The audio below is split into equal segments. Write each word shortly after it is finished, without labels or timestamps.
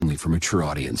for mature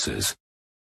audiences.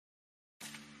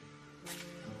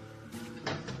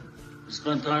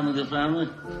 Spend time with your family?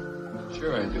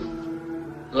 Sure I do.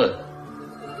 Good.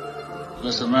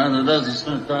 Unless a man that doesn't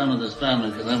spend time with his family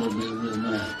can never be a real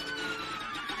man.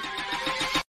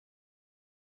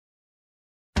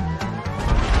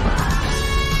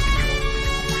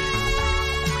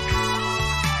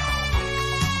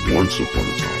 Once upon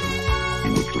a time,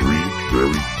 you were three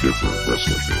very different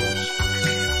wrestling fans.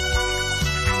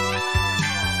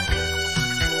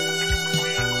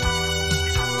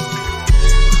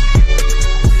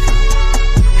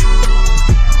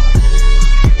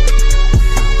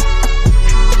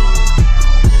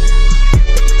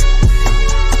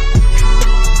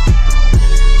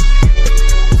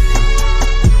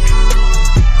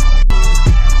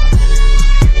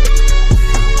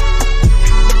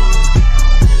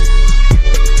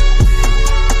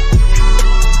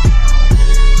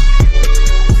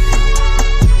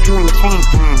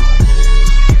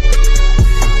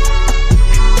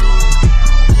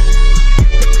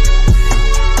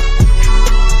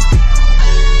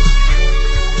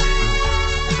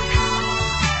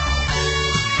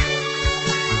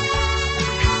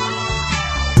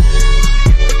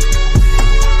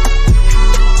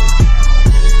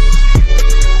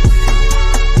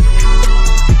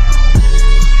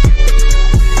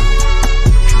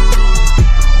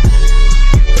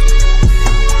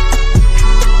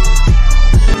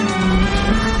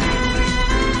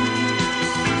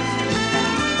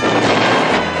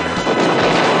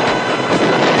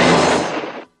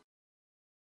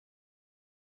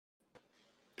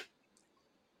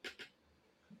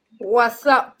 What's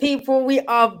up, people? We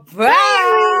are back.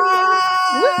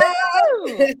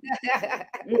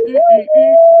 It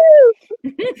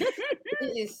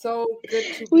is so good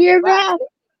to be We are back. back.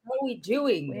 What are we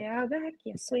doing? We are back.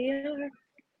 Yes, we are.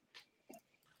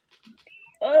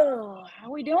 Oh,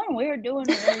 how we doing? We're doing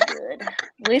really good.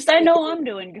 At least I know I'm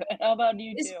doing good. How about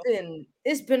you two?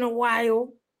 It's been a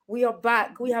while. We are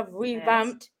back. We have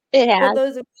revamped. It For has.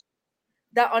 those of you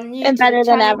that are new And to better the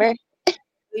than channel, ever.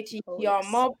 OTTR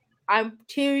Mob. I'm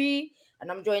Thierry, and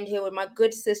I'm joined here with my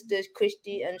good sisters,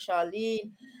 Christy and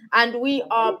Charlene. And we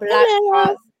are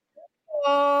BlackHarts.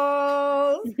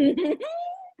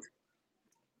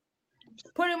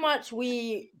 Pretty much,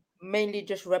 we mainly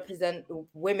just represent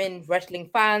women wrestling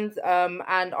fans.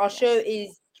 And our show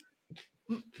is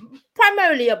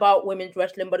primarily about women's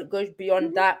wrestling, but it goes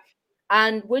beyond that.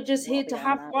 And we're just here to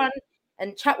have fun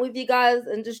and chat with you guys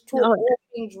and just talk all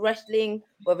things wrestling,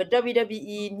 whether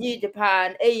WWE, New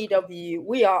Japan, AEW.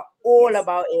 We are all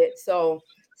about it. So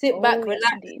sit back,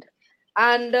 relax,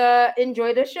 and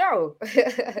enjoy the show.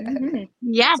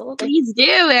 Yeah, Absolutely. please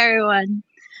do, everyone.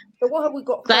 So what have we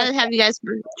got? Glad to have you guys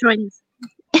join us.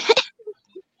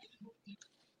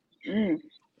 If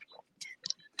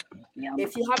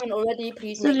you haven't already,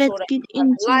 please So make let's sure that get you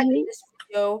into like it. this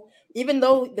video. Even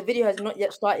though the video has not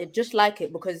yet started, just like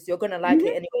it because you're gonna like it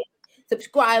anyway.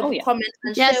 Subscribe, comment,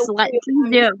 and share with your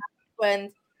family and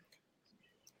friends.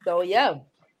 So yeah,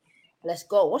 let's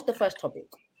go. What's the first topic?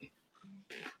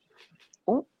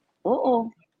 What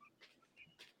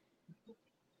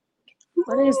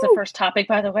is the first topic,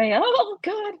 by the way? Oh,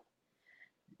 God.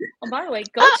 Oh, by the way,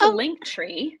 go to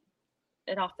Linktree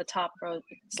at Off the Top Rope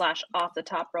 / Off the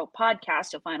Top Rope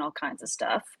podcast. You'll find all kinds of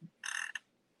stuff,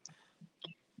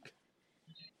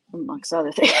 amongst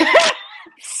other things.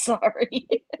 Sorry.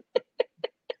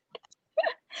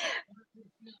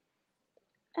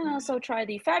 And also try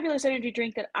the fabulous energy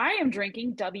drink that I am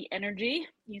drinking, W Energy.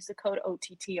 Use the code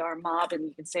OTTRMOB and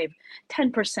you can save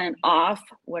 10% off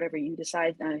whatever you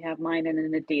decide. I have mine in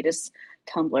an Adidas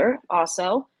tumbler.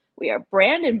 Also, we are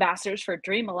brand ambassadors for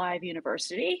Dream Alive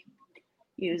University.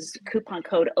 Use coupon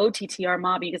code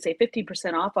OTTRMOB. You can save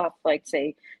 15% off, like,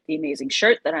 say, the amazing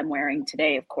shirt that I'm wearing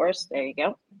today, of course. There you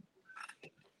go.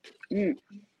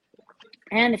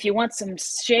 And if you want some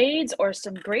shades or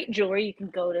some great jewelry, you can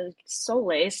go to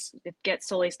Solace,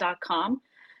 getsolace.com.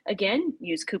 Again,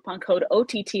 use coupon code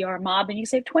OTTRMOB and you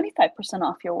save 25%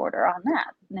 off your order on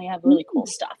that. And they have really cool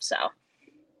stuff. So,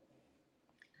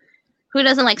 who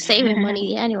doesn't like saving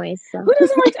money anyways? So. Who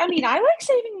doesn't like? I mean, I like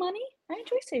saving money. I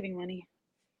enjoy saving money.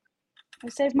 I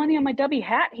save money on my W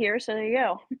hat here, so there you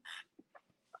go.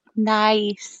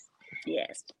 Nice.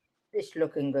 Yes. It's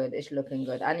looking good. It's looking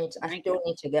good. I still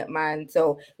need to get mine.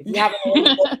 So if you haven't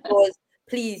already got yours,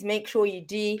 please make sure you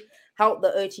do help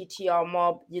the OTTR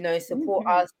mob. Support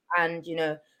us and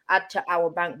add to our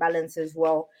bank balance as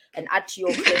well and add to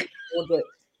your credit order.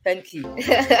 Thank you.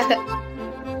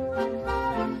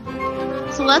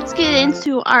 So let's get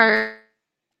into our.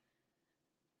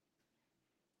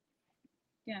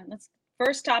 Yeah.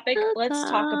 first topic, let's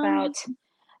talk about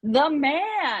the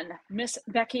man. Miss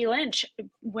Becky Lynch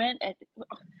went at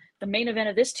the main event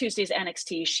of this Tuesday's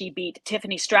NXT. She beat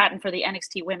Tiffany Stratton for the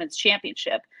NXT Women's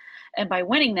Championship. And by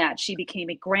winning that, she became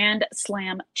a Grand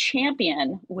Slam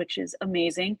champion, which is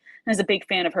amazing. As a big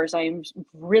fan of hers, I am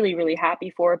really, really happy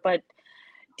for it. But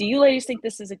do you ladies think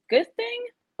this is a good thing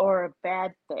or a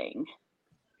bad thing?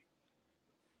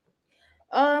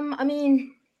 I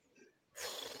mean,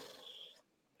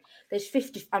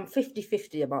 I'm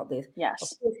 50-50 about this. Yes.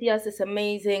 Of course, yes, it's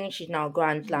amazing. She's now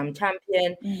Grand Slam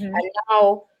champion. Mhm. And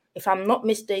now, if I'm not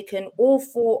mistaken, all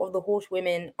 4 of the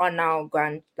horsewomen are now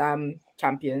Grand Slam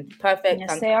champions. Perfect.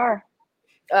 Yes, they are.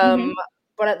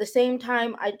 But at the same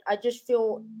time, I just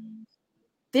feel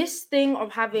this thing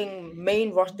of having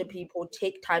main roster people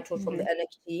take titles from the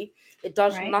NXT, it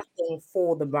does Right. nothing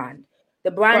for the brand.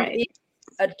 The brand Right. is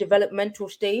a developmental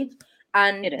stage.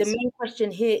 And It the is. main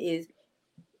question here is,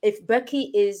 if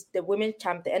Becky is the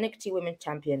the NXT women's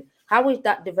champion, how is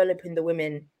that developing the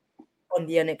women on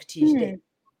the NXT stage?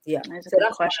 Yeah, That's a so good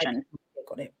that's my question.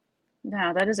 take on it.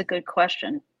 No, that is a good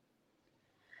question.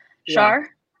 Yeah. Shar?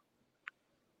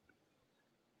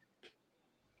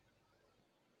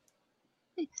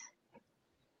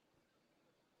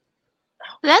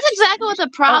 That's exactly what the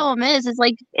problem is. It's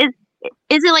like,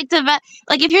 is it like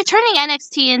like if you're turning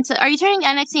NXT into, are you turning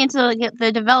NXT into like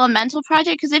the developmental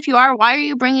project? Because if you are, why are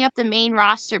you bringing up the main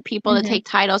roster people to take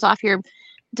titles off your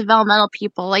developmental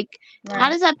people? Like, how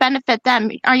does that benefit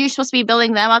them? Are you supposed to be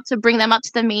building them up to bring them up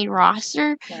to the main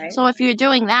roster? Right. So if you're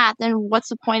doing that, then what's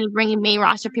the point of bringing main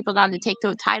roster people down to take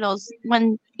those titles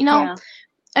when, you know, Yeah.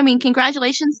 I mean,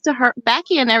 congratulations to her,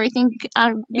 Becky, and everything,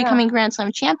 becoming Grand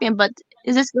Slam champion. But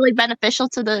is this really beneficial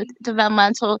to the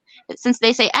developmental? Since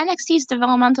they say NXT is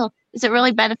developmental, is it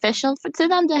really beneficial to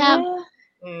them to have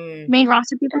main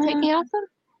roster people taking it off them?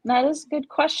 That is a good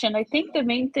question. I think the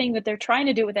main thing that they're trying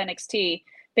to do with NXT,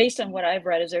 based on what I've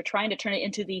read, is they're trying to turn it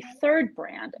into the third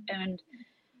brand. And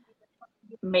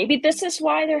maybe this is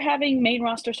why they're having main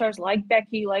roster stars like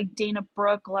Becky, like Dana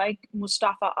Brooke, like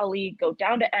Mustafa Ali go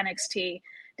down to NXT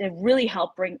to really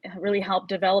help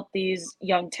develop these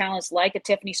young talents like a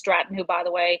Tiffany Stratton, who, by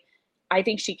the way, I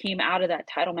think she came out of that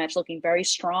title match looking very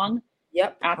strong.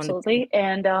 Yep, absolutely.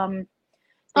 And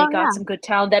they got some good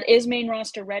talent that is main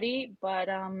roster ready, but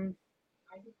I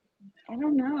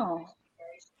don't know.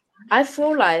 I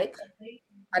feel like,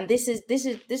 and this is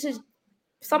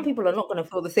some people are not going to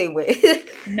feel the same way.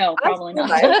 No, probably not.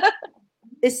 Like,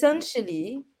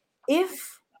 essentially,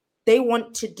 if they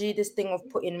want to do this thing of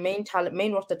putting main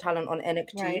roster talent on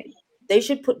NXT, they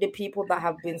should put the people that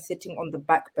have been sitting on the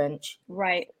back bench.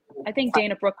 Right. I think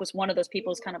Dana Brooke was one of those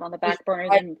people who's kind of on the back burner.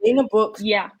 Dana Brooke,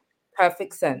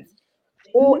 perfect sense.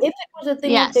 Or if it was a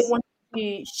thing that they wanted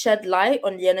to shed light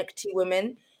on the NXT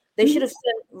women, they should have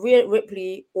sent Rhea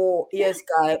Ripley or Io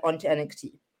Sky onto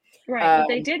NXT. Right. What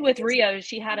they did with Rhea,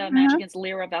 she had a match against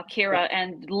Lyra Valkyra,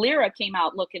 and Lyra came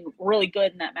out looking really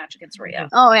good in that match against Rhea.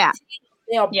 Oh, yeah.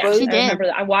 They are Yeah, both, she did. I remember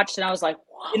that. I watched it and I was like,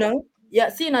 whoa. You know? Yeah,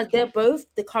 seeing as they're both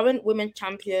the current women's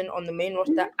champion on the main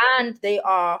roster and they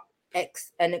are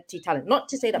ex-NXT talent. Not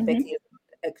to say that Becky is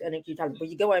ex-NXT talent, but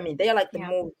you get what I mean. They are like the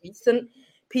more recent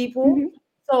people.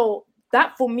 So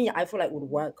that, for me, I feel like would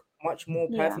work much more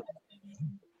perfect.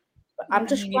 But I'm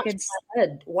just scratching my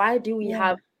head. Why do we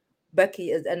have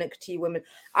Becky as NXT women?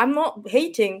 I'm not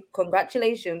hating.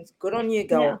 Congratulations. Good on you,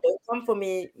 girl. Don't come for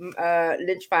me,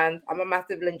 Lynch fans. I'm a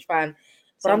massive Lynch fan.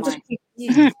 But I'm just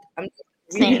confused. I'm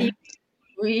just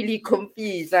really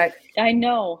confused. Like, I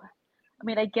know. I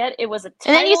mean, I get it was a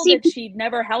title that she'd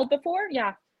never held before.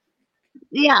 Yeah.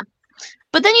 Yeah.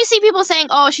 But then you see people saying,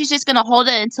 oh, she's just going to hold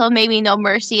it until maybe No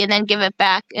Mercy and then give it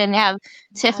back and have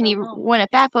Tiffany win it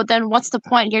back. But then what's the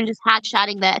point? You're just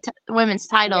hot-shotting the women's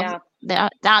title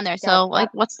down there. So,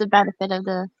 like, what's the benefit of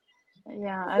the...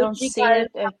 Yeah, I don't see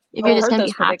it. If you're just going to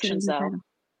be happy.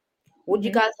 Would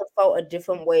you guys have felt a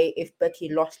different way if Becky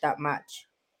lost that match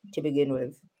to begin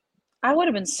with? I would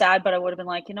have been sad, but I would have been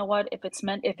like, you know what? If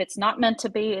it's not meant to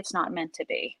be, it's not meant to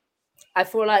be. I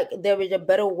feel like there is a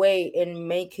better way in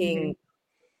making...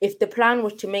 If the plan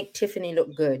was to make Tiffany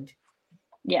look good,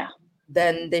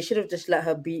 then they should have just let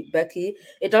her beat Becky.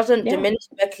 It doesn't diminish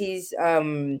Becky's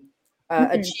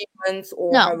achievements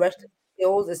or her wrestling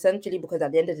skills, essentially, because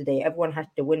at the end of the day, everyone has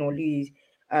to win or lose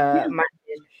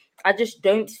matches. I just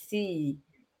don't see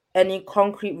any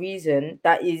concrete reason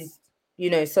that is,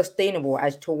 sustainable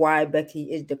as to why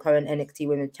Becky is the current NXT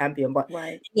Women's Champion. But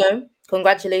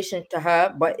congratulations to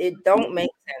her, but it don't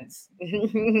make sense.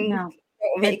 No.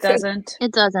 It doesn't.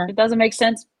 It doesn't make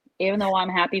sense. Even though I'm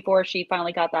happy for her, she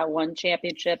finally got that one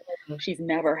championship she's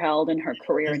never held in her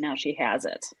career, and now she has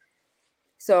it.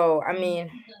 So I mean,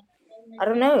 I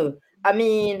don't know. I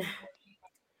mean,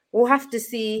 we'll have to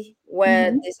see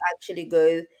where this actually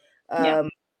goes. Yeah.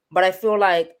 But I feel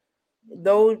like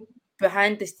those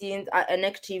behind the scenes at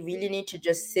NXT really need to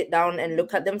just sit down and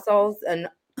look at themselves and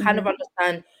kind of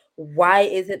understand why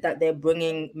is it that they're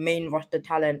bringing main roster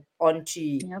talent onto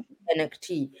Yep.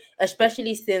 NXT,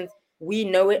 especially since we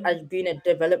know it as being a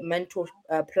developmental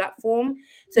platform.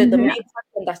 So the main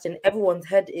question that's in everyone's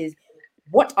head is,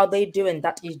 what are they doing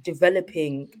that is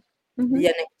developing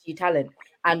the NXT talent?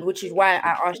 And which is why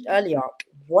I asked earlier,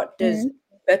 what does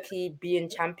Becky being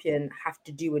champion have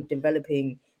to do with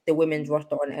developing the women's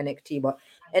roster on NXT? But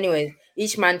anyways,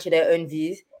 each man to their own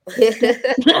views.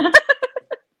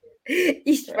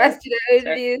 Each man to their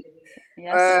own views.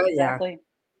 Yes, exactly.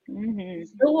 So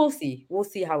we'll see. We'll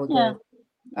see how it goes. Well,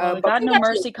 they but got No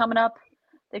Mercy coming up.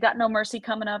 They got No Mercy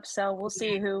coming up, so we'll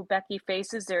see who Becky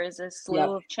faces. There is a slew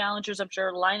of challengers, I'm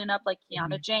sure, lining up, like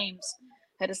Kiana James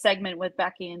had a segment with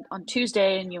Becky on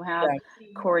Tuesday, and you have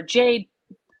Cora Jade,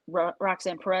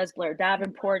 Roxanne Perez, Blair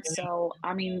Davenport. So,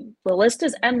 I mean, the list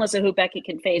is endless of who Becky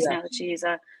can face now that she's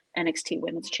a NXT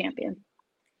Women's Champion.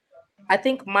 I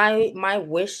think my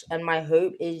wish and my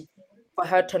hope is for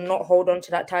her to not hold on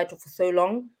to that title for so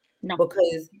long,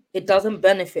 because it doesn't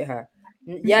benefit her.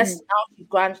 Yes, now she's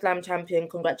Grand Slam champion.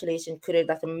 Congratulations, Kudos.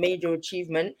 That's a major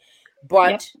achievement,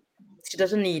 but she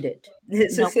doesn't need it.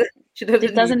 She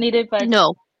doesn't need it, but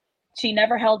she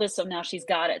never held it, so now she's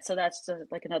got it. So that's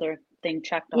like another thing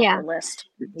checked off the list.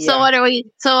 So what are we?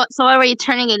 So what are we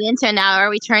turning it into now?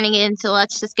 Are we turning it into,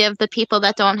 let's just give the people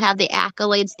that don't have the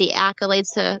accolades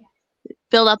to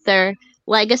build up their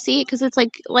legacy? Because it's like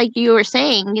you were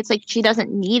saying, it's like she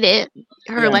doesn't need it.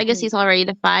 Her legacy's already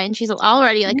defined. She's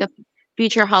already like a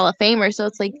future Hall of Famer. So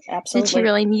it's like, did she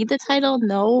really need the title?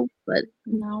 No, but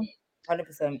no,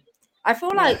 100%. I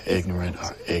feel like ignorant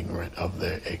are ignorant of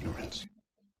their ignorance.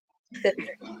 I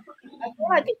feel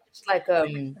like it's like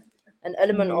an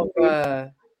element of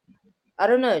I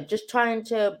don't know, just trying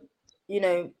to,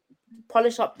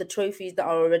 polish up the trophies that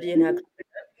are already in her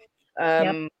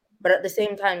career. But at the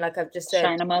same time, like I've just said,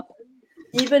 shine them up.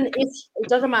 Even if it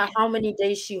doesn't matter how many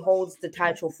days she holds the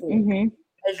title for,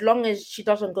 as long as she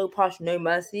doesn't go past No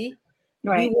Mercy,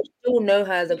 we will still know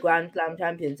her as a Grand Slam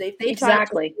champion. So if they try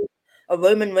to a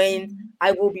Roman Reigns,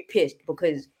 I will be pissed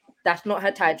because that's not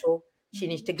her title. She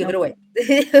needs to give it away.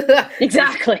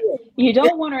 Exactly. You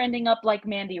don't want her ending up like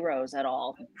Mandy Rose at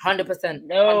all. 100%.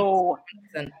 No.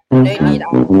 100%. No need.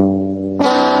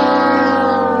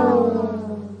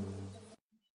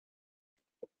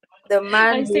 The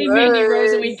man. I say Mandy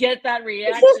Rose and we get that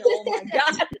reaction. Oh my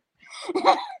god.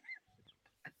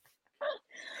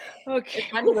 Okay.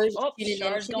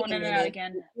 Char's going in and out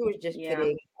again. We were just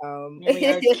kidding. We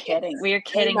are kidding. We are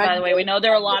kidding, by the way. We know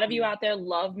there are a lot of you out there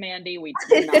love Mandy. We're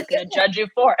not going to judge you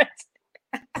for it.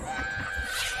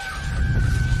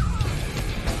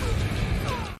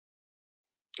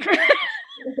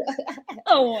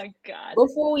 Oh my god.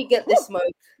 Before we get the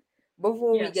smoke.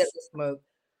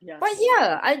 Yes. But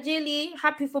yeah, ideally,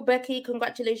 happy for Becky.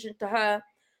 Congratulations to her.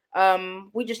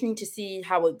 We just need to see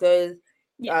how it goes.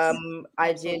 Yes,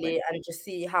 ideally, and just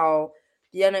see how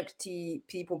the NXT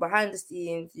people behind the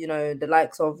scenes, the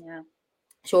likes of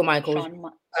Shawn Michaels.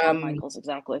 Shawn Michaels,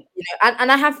 exactly.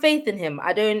 And I have faith in him.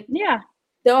 I don't. Yeah.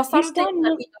 There are some things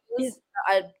that he does that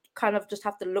I kind of just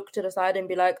have to look to the side and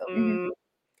be like,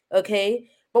 okay,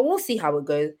 but we'll see how it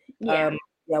goes. Yeah.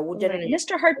 We'll generally.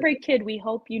 Mr. Heartbreak Kid, we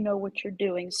hope you know what you're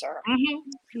doing, sir.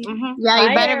 Yeah,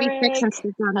 you better be fixing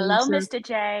stuff. Hello, Mr.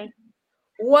 J.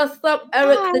 What's up,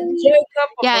 Eric the Joker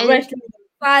from the Wrestling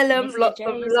Asylum? Lots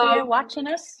of love. Here watching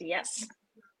us, yes.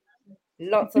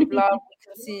 Lots of love. We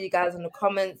can see you guys in the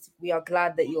comments. We are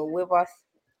glad that you're with us.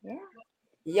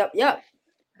 Yeah. Yep.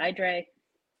 Hi, Dre.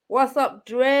 What's up,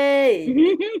 Dre?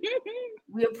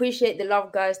 We appreciate the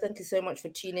love, guys. Thank you so much for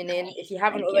tuning in. If you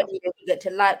haven't already, don't forget to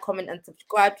like, comment, and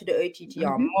subscribe to the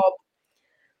OTTR Mob.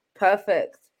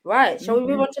 Perfect. Right. Shall we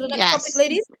move on to the next topic,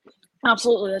 ladies?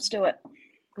 Absolutely. Let's do it.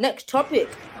 Next topic.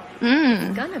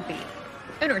 It's gonna be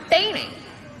entertaining.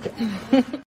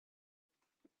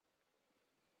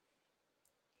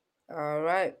 All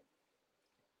right.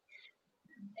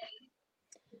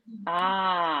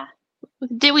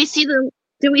 Did we see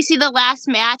the last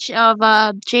match of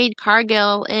Jade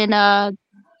Cargill in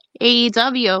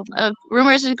AEW?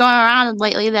 Rumors are going around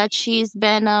lately that she's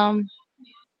been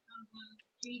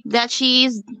that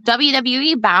she's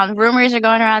WWE bound. Rumors are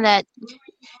going around that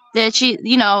she,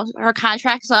 her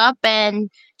contract's up, and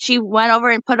she went over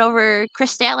and put over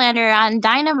Chris Statlander on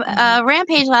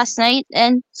Rampage last night.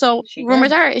 And so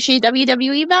rumors are, is she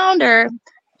WWE bound, or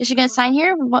is she going to sign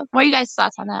here? What are you guys'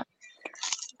 thoughts on that?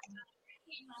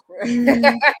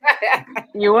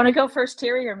 You want to go first,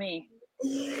 Terry, or me?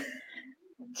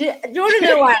 Do you want to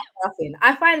know why I'm laughing?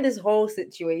 I find this whole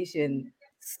situation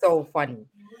so funny.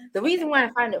 The reason why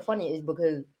I find it funny is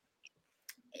because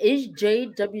is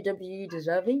Jade WWE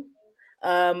deserving?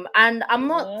 And I'm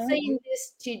not saying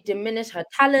this to diminish her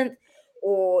talent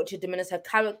or to diminish her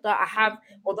character.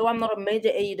 Although I'm not a major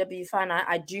AEW fan,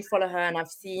 I do follow her and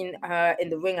I've seen her in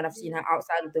the ring and I've seen her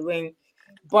outside of the ring.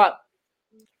 But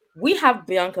we have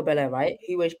Bianca Belair, right?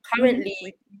 Who is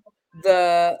currently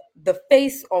the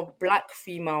face of Black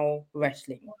female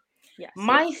wrestling. Yes.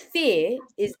 My fear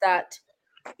is that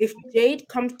if Jade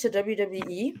comes to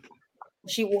WWE,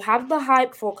 she will have the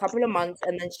hype for a couple of months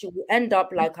and then she will end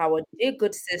up like our dear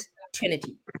good sis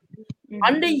Trinity.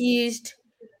 Underused,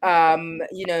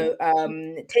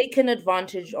 taken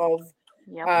advantage of.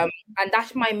 And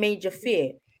that's my major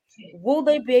fear. Will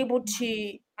they be able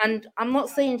to, and I'm not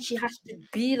saying she has to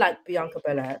be like Bianca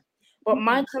Belair, but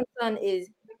my concern is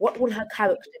what will her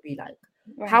character be like?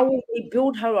 How will they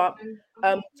build her up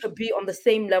to be on the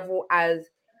same level as,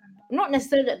 not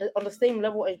necessarily on the same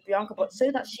level as Bianca, but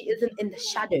so that she isn't in the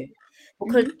shadow.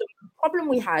 Because the problem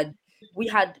we had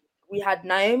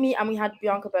Naomi and we had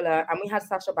Bianca Belair and we had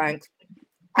Sasha Banks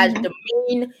as the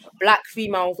main Black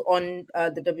females on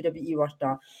the WWE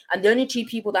roster, and the only two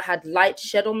people that had light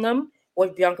shed on them was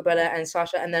Bianca Belair and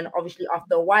Sasha, and then obviously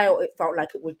after a while it felt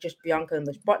like it was just Bianca in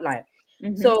the spotlight.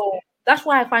 So that's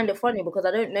why I find it funny, because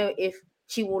I don't know if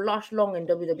she will last long in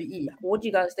WWE. What do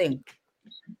you guys think?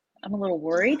 I'm a little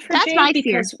worried for That's Jade my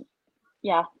because,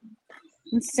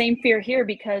 same fear here,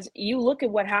 because you look at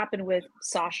what happened with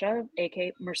Sasha,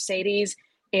 aka Mercedes,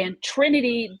 and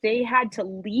Trinity. They had to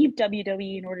leave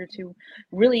WWE in order to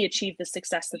really achieve the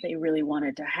success that they really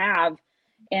wanted to have.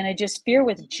 And I just fear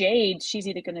with Jade, she's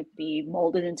either going to be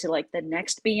molded into like the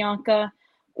next Bianca,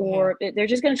 or they're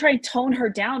just going to try and tone her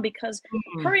down, because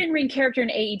her in-ring character in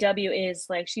AEW is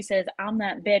like, she says, "I'm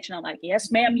that bitch," and I'm like,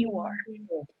 "Yes, ma'am, you are,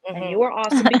 and you are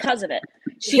awesome because of it."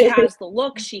 She has the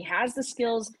look, she has the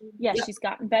skills. Yes, she's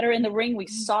gotten better in the ring. We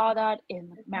saw that in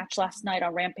the match last night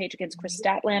on Rampage against Chris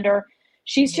Statlander.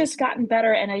 She's just gotten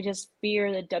better, and I just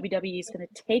fear that WWE is going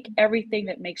to take everything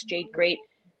that makes Jade great,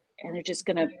 and they're just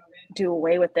going to do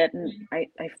away with it. And I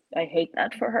hate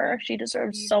that for her. She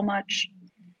deserves so much.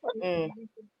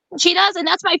 She does, and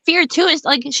that's my fear too. Is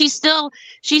like she's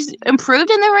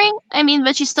improved in the ring. I mean,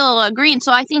 but she's still green.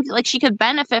 So I think like she could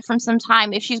benefit from some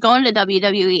time if she's going to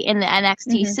WWE in the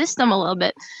NXT system a little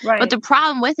bit. Right. But the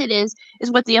problem with it is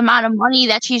with the amount of money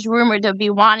that she's rumored to be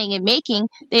wanting and making.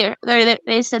 They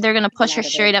said they're going to push her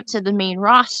straight up to the main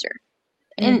roster.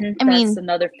 And I mean, that's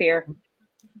another fear.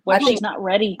 When she's not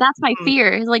ready. That's my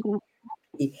fear. It's like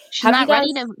she's not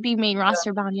ready to be main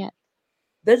roster bound yet.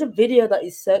 There's a video that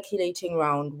is circulating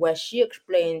around where she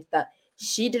explains that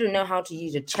she didn't know how to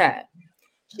use a chair.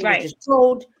 She was just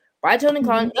told by Tony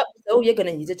Khan, "Yep, so you're going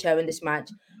to use a chair in this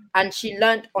match," and she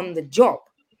learned on the job.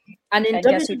 And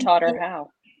guess who taught her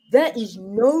how? There is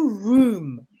no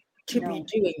room to be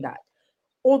doing that.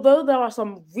 Although there are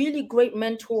some really great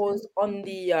mentors on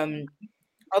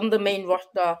the main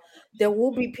roster, there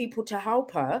will be people to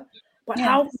help her. But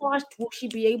how fast will she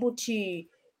be able to,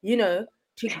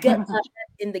 to get her head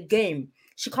in the game?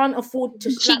 She can't afford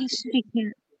to slap.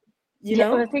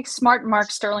 I think Smart,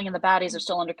 Mark Sterling, and the Baddies are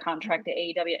still under contract to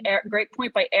AEW. Great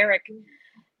point by Eric.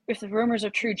 If the rumors are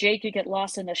true, Jade could get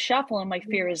lost in the shuffle, and my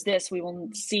fear is this: we will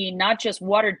see not just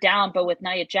watered down, but with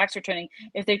Nia Jax returning,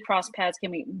 if they cross paths,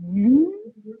 can we?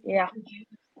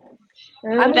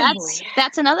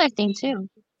 That's another thing too.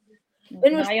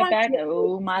 Nia back,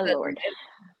 oh my lord!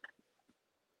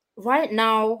 Right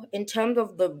now, in terms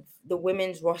of the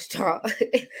women's roster,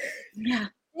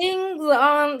 things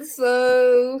aren't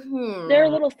so. They're a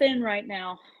little thin right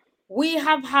now. We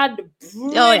have had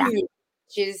brilliant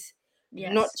matches,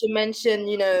 not to mention,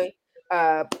 the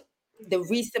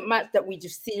recent match that we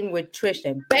just seen with Trish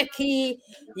and Becky.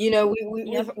 We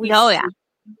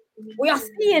are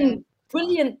seeing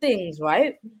brilliant things,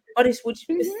 right? But it's with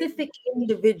specific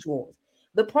individuals.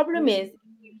 The problem is,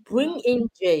 bring in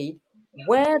Jade.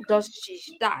 Where does she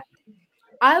stand?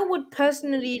 I would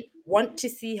personally want to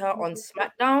see her on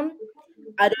SmackDown.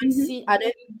 I don't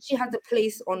think she has a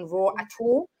place on Raw at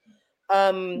all.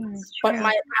 But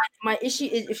my issue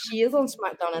is, if she is on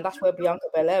SmackDown and that's where Bianca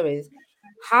Belair is,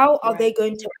 how are they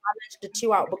going to manage the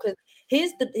two out? Because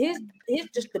here's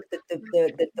just the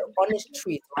honest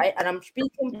truth, right? And I'm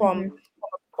speaking from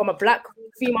a Black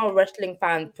female wrestling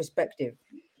fan perspective.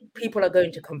 People are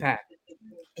going to compare.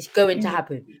 It's going to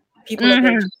happen. People are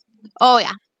going to. Oh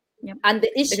yeah. Yep. And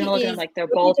the They're issue gonna look at them is like they're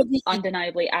both WWE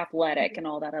undeniably athletic and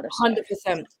all that other stuff.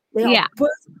 100%. They Yeah. are both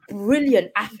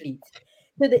brilliant athletes.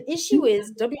 So the issue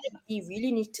is WWE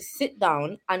really needs to sit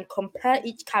down and compare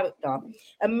each character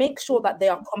and make sure that they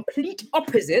are complete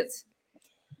opposites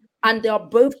and they are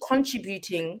both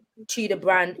contributing to the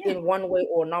brand in one way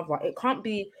or another. It can't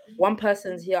be one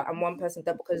person's here and one person's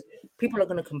there, because people are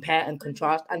going to compare and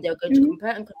contrast, and they're going to compare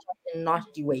and contrast in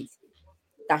nasty ways.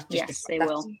 That's just Yes, they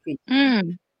will.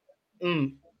 Mm.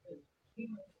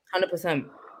 100%.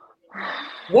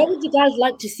 What would you guys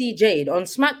like to see Jade on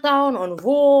SmackDown, on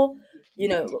Raw? You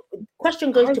know,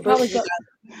 question goes I to would both probably of you go.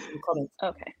 guys in the comments.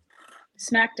 Okay,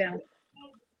 SmackDown.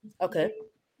 Okay.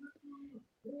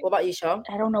 What about you, Shah?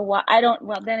 I don't know why. I don't.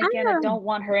 Well, then again, I know. don't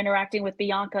want her interacting with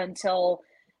Bianca until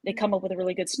they come up with a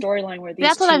really good storyline where these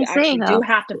That's two what I'm actually saying, do though.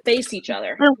 have to face each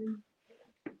other.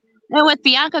 And with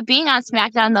Bianca being on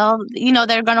SmackDown, though, you know,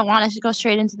 they're going to want to go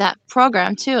straight into that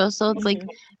program, too. So it's like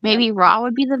maybe Raw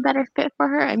would be the better fit for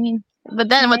her. I mean, but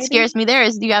then what Maybe. scares me there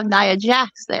is you have Nia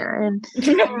Jax there. And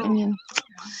I mean,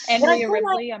 And But I Rhea feel like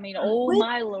Ripley. I mean, oh with-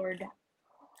 my lord.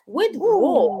 With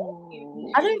Raw,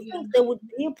 I don't think there would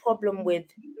be a problem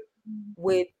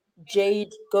with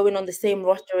Jade going on the same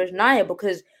roster as Nia,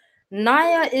 because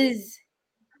Nia is,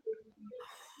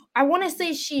 I want to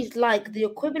say she's like the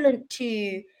equivalent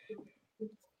to,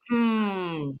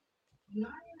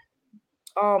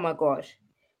 oh my gosh,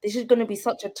 this is going to be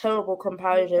such a terrible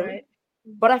comparison, Right.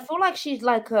 but I feel like she's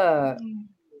like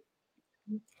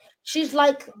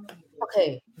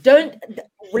okay,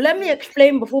 let me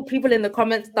explain before people in the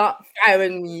comments start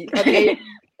firing me, okay?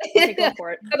 Okay, go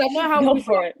for it. 'Cause I know how Go people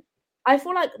for are. it. I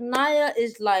feel like Nia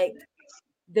is like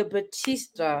the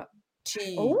Batista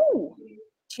Oh.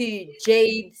 to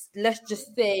Jade's, let's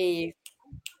just say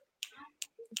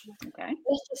Okay.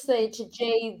 to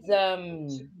Jade's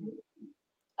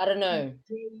I don't know.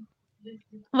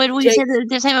 what would Jade. you say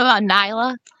the same about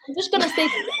Nyla? I'm just gonna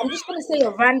say a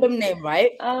random name,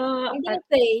 right? I'm gonna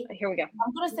say Here we go.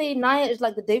 I'm gonna say Nia is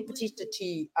like the Dave Batista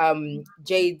to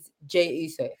Jade's Jay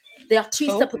Uso. They are two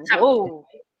separate characters. Whoa.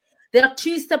 They are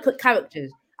two separate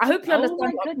characters. I hope you Oh understand my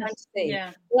what I'm trying goodness. to say.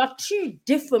 Yeah. They are two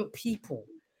different people.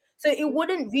 So it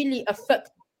wouldn't really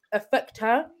affect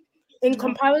her in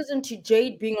comparison to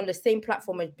Jade being on the same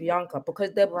platform as Bianca,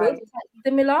 because they're both Right. quite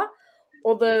similar,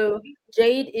 although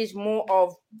Jade is more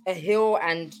of a heel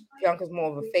and Bianca's more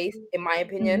of a face, in my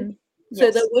opinion. So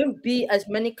Yes. there won't be as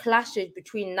many clashes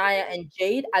between Nia and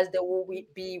Jade as there will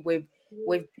be with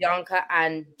Bianca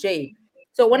and Jade.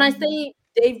 So when I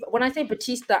say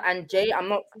Batista and Jay, I'm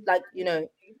not like,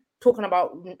 talking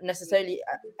about necessarily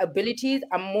abilities.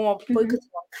 I'm more focusing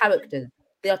on characters.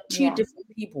 They are two different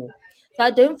people. So I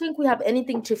don't think we have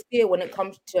anything to fear when it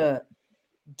comes to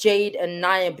Jade and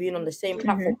Nia being on the same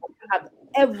platform. We have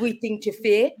everything to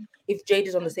fear if Jade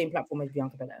is on the same platform as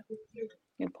Bianca Belair.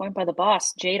 Good point by the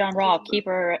boss. Jade on Raw. Keep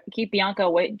Bianca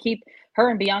away. Keep her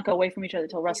and Bianca away from each other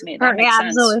till WrestleMania. That makes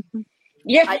sense. Absolutely.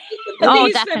 Yeah. Oh,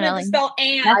 These women definitely. to spell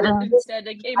and Definitely. instead.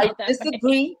 It came I out that way.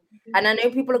 disagree, and I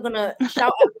know people are gonna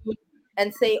shout at me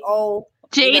and say, "Oh,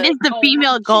 Jade is the Oh,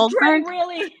 female Goldberg.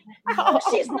 Really? Oh,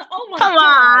 she's not. Oh my Come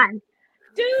god, on.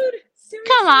 dude! Seriously,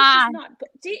 Come on.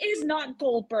 She is not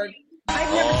Goldberg.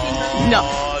 I've never seen her. No.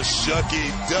 Oh, shucky,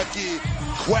 ducky,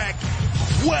 quack,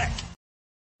 quack.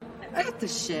 What the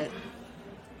shit?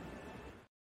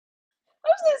 I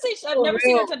was gonna say I've For never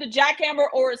seen her real. touch a jackhammer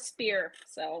or a spear.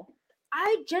 So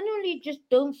I genuinely just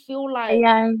don't feel like."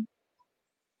 Yeah.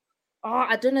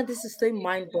 I don't know. This is so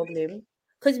mind-boggling.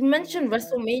 Because you mentioned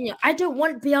WrestleMania. I don't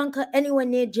want Bianca anywhere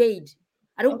near Jade.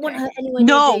 I don't want her anywhere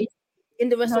No. near Jade in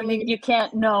the no, WrestleMania. you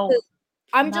can't. No,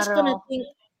 I'm not just at gonna all. think.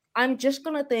 I'm just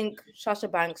gonna think Sasha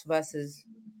Banks versus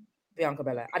Bianca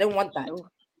Belair. I don't want that. No.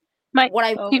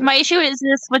 My issue is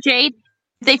this with Jade.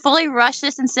 They fully rushed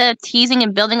this instead of teasing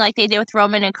and building like they did with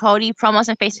Roman and Cody, promos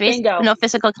and face-to-face. Bingo. No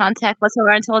physical contact whatsoever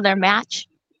until their match.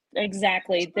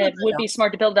 Exactly. That would be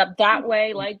smart to build up that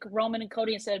way, like Roman and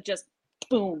Cody, instead of just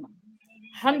boom.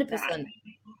 100%.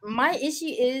 My issue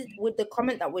is with the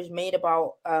comment that was made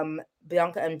about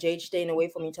Bianca and Jade staying away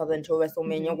from each other until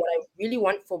WrestleMania. What I really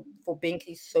want for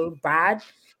Binky so bad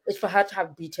is for her to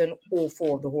have beaten all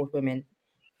four of the Horsewomen.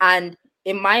 And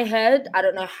in my head, I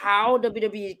don't know how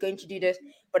WWE is going to do this,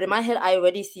 but in my head, I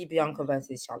already see Bianca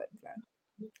versus Charlotte Flair.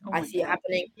 I see it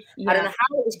happening. I don't know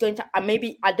how it's going to.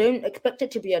 Maybe I don't expect it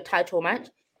to be a title match.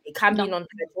 It can be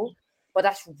non-title, but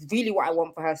that's really what I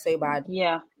want for her so bad.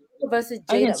 Yeah. Versus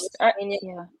Jade at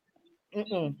WrestleMania.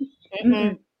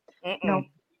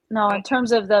 No. In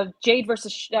terms of the Jade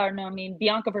versus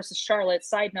Bianca versus Charlotte.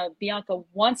 Side note: Bianca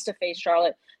wants to face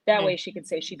Charlotte. That way, she can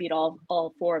say she beat all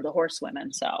four of the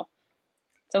Horsewomen. So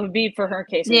So it would be for her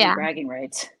case, it would Yeah. be bragging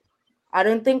rights. I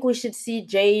don't think we should see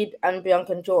Jade and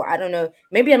Bianca and Joe. I don't know.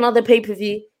 Maybe another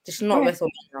pay-per-view, just not Right.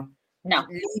 WrestleMania. No,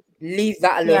 Leave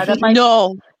that alone. Yeah, that might-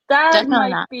 No. that Definitely might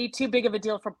not. be too big of a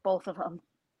deal for both of them.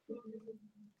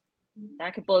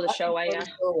 That could blow the show away. Yeah. That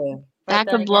But then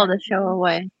could blow again, the show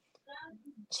away.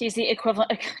 She's the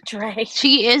equivalent of Dre.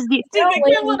 She is the. She's the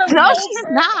equivalent of No, Goldberg. she's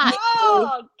not.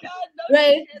 Oh God, no, Dre,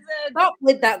 she isn't. Stop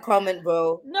with that comment,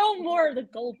 bro. No more of the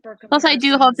Goldberg. Plus, I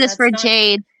do hope this for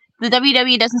Jade. The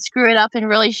WWE doesn't screw it up and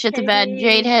really shit the bed. KB.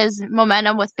 Jade has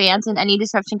momentum with fans, and any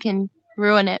disruption can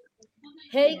ruin it.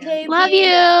 Hey, KB. Love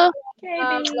you.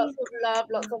 Lots of love,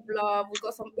 lots of love. We've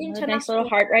got some Nice international little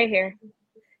heart right here.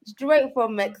 straight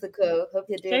from Mexico. Hope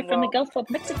you're doing Straight from the well. Gulf of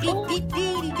Mexico.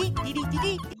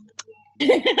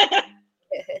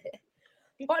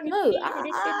 But no,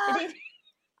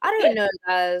 I don't know,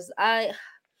 guys.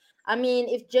 I mean,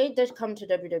 if Jade does come to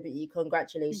WWE,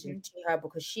 congratulations to her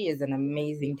because she is an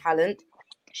amazing talent.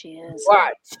 She is.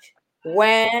 But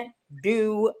where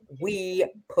do we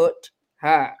put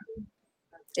her?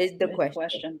 Is the Good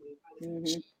question.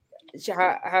 Mhm.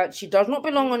 She does not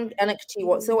belong on NXT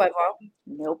whatsoever.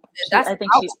 Nope. That's I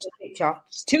think out she's of the picture.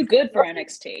 too good for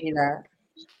NXT. You know.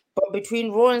 But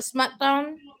between Raw and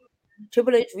SmackDown,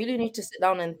 Triple H really needs to sit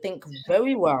down and think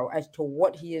very well as to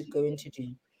what he is going to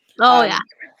do. Oh, yeah.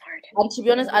 And to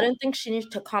be honest, I don't think she needs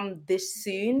to come this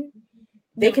soon.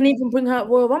 They can even bring her at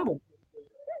Royal Rumble.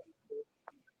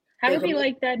 Have it be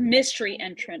like that mystery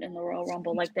entrant in the Royal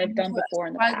Rumble, like they've done before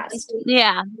in the past.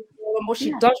 Yeah. Royal Rumble,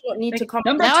 she does not need to come.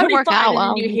 Number That would work 25, out and well.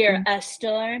 then you hear a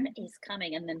storm is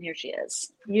coming, and then here she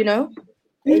is. You know,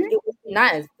 it would be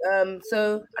nice.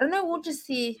 So I don't know. We'll just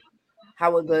see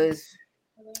how it goes.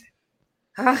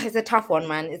 It's a tough one,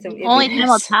 man. Only time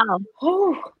will tell.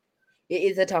 Oh, It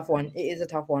is a tough one. It is a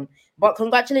tough one. But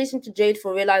congratulations to Jade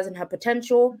for realizing her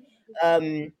potential.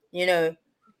 You know,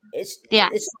 it's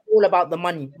all about the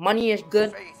money. Money is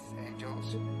good. Faith,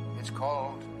 angels. It's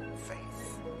called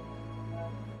faith.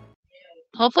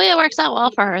 Hopefully, it works out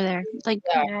well for her there. Like,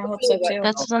 yeah, I hope so too.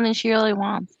 that's something she really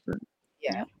wants.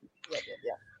 Yeah.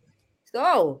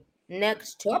 So,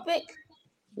 next topic.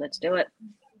 Let's do it.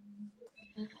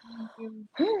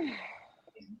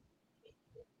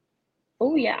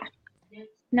 Oh yeah.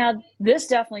 Now this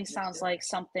definitely sounds like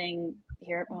something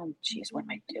here. Oh jeez, what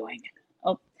am I doing?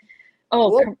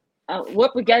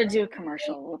 Whoop, we got to do a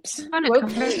commercial. Whoops.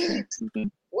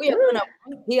 We are gonna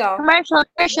here. Commercial.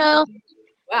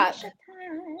 Right.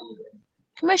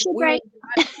 Commercial break.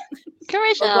 We'll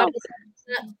Commercial. grab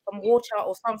some water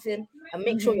or something and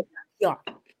make sure you're here.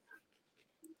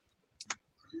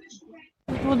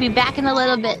 We'll be back in a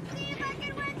little bit.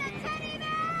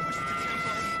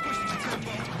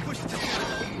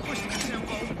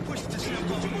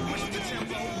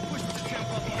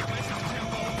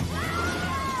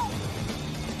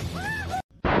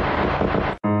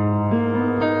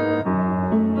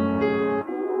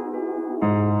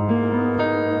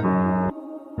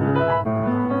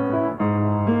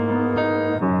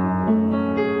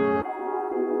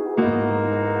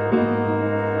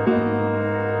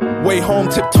 Way home,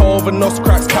 tiptoe over nos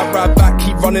cracks, cab ride back,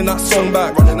 keep running that song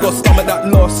back. Got stomach that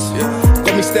loss.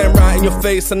 Got me staring right in your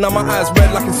face, and now my eyes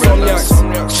red like insomniacs.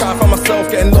 Try to find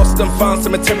myself getting lost and found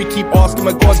cemetery, keep asking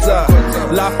where God's at.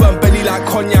 Life burn belly like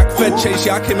cognac, Fed chase,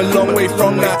 yeah, I came a long way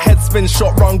from that. Head spin,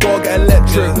 shot round, God get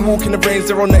electric. Walk in the rain,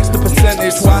 zero next to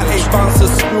percentage. Why I hate bouncers,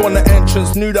 screw on the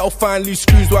entrance. Knew that I'll find loose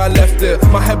screws where I left it.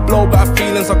 My head blow, but I have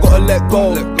feelings I gotta let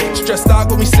go. Stressed out,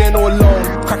 got me staying all alone.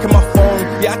 Cracking my phone,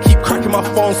 yeah, I keep cracking my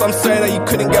phone. So I'm saying that you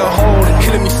couldn't get a hold.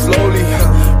 Killing me slowly,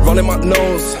 running my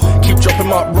nose. Keep dropping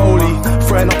my rollie,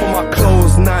 throwing up on my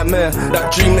clothes. Nightmare,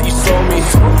 that dream that you saw me.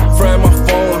 Throwing my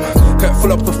phone, can't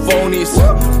fill up the phonies.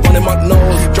 Running my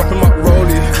nose, dropping my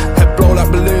rollie. Head blow like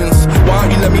balloons, why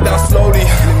don't you let me down slowly?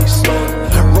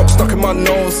 Rock stuck in my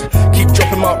nose, keep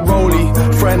dropping my rollie.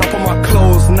 Throwing up on my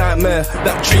clothes. Nightmare,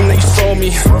 that dream that you saw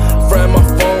me. Throwing my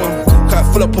phone, can't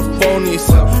fill up the phonies.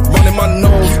 Running my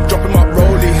nose, dropping my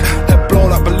rollie. Head blow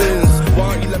like balloons,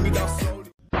 why don't you let me down slowly?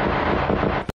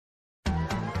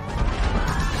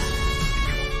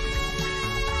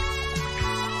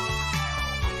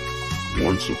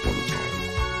 Once upon a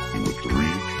time, you were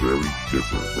three very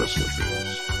different wrestling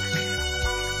fans.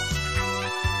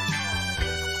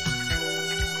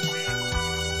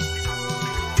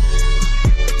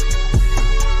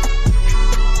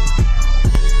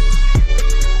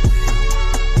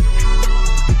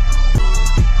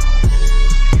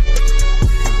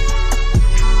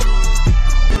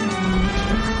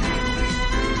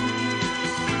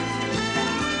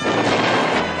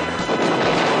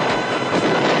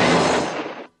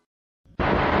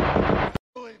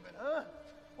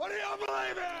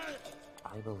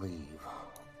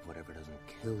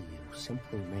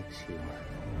 makes you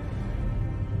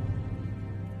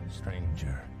a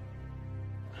stranger?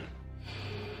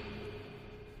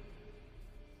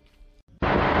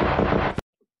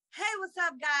 Hey, what's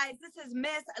up, guys? This is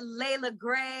Miss Layla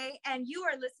Gray, and you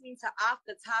are listening to Off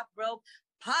the Top Rope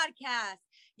podcast.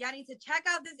 Y'all need to check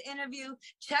out this interview.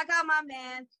 Check out my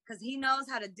man, because he knows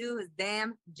how to do his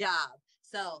damn job.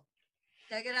 So,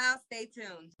 check it out. Stay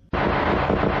tuned.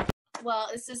 Well,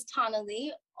 this is Tana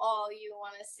Lee, all you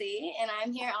want to see, and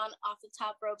I'm here on Off the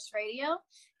Top Ropes Radio.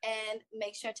 And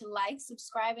make sure to like,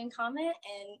 subscribe, and comment,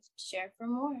 and share for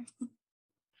more.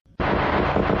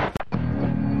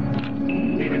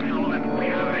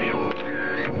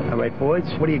 All right, boys,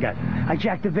 what do you got? I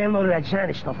jacked the van load of that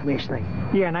Xana stuff last night.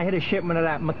 Yeah, and I hit a shipment of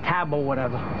that Matabo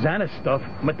whatever. Xana stuff?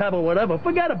 Matabo whatever?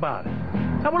 Forget about it.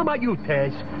 Now, what about you,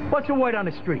 Taz? What's the word on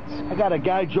the streets? I got a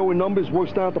guy, Joey Numbers,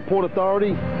 works down at the Port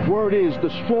Authority. Word is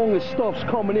the strongest stuff's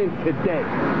coming in today.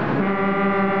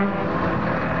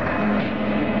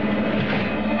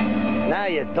 Now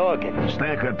you're talking.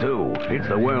 Stacker 2. It's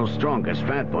the world's strongest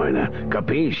fat burner.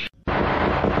 Capiche?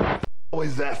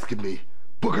 Always asking me,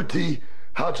 Booker T,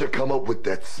 how'd you come up with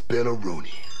that spinneroonie?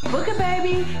 Booker,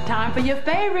 baby, time for your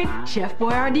favorite, Chef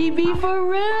Boyardee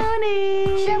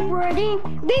beefaroonie. Chef Boyardee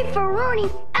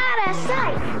beefaroonie out of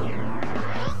sight.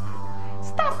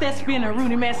 Stop that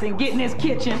spinneroonie mess and get in his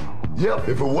kitchen. Yep,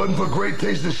 if it wasn't for great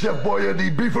taste of Chef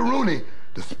Boyardee beefaroonie,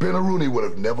 the spinneroonie would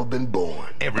have never been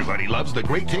born. Everybody loves the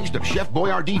great taste of Chef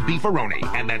Boyardee beefaroonie,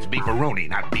 and that's beefaroonie,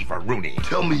 not beefaroonie.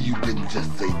 Tell me you didn't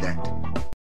just say that.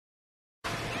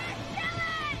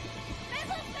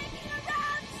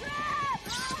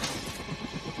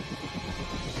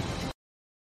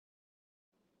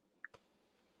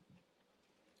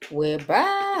 We're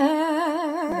back.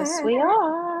 Yes, we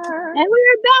are. And we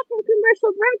are back from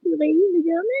commercial break, ladies and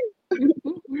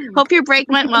gentlemen. Hope your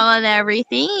break went well and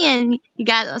everything, and you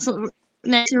got us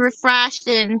nice and refreshed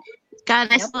and got a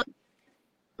nice look,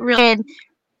 really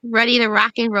ready to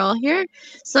rock and roll here.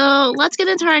 So let's get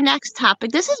into our next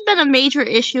topic. This has been a major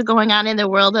issue going on in the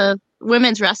world of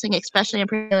women's wrestling, especially in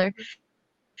particular.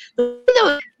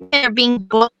 They're being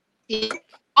booked in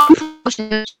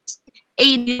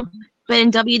AEW, but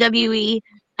in WWE,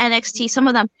 NXT, some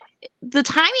of them, the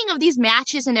timing of these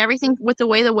matches and everything with the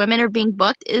way the women are being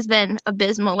booked has been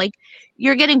abysmal. Like,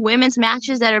 you're getting women's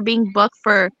matches that are being booked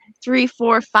for 3,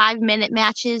 4, 5-minute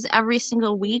matches every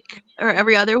single week or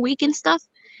every other week and stuff.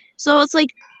 So it's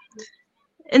like,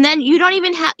 and then you don't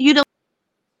even have, you don't.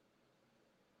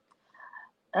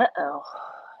 Uh-oh.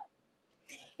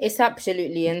 It's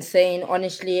absolutely insane,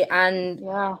 honestly. And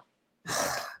yeah.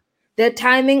 The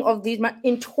timing of these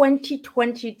in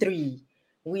 2023,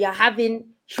 we are having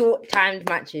short-timed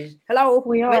matches. Hello,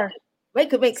 we are.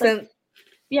 Make it make sense.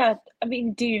 Yeah, I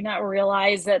mean, do you not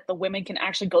realize that the women can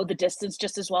actually go the distance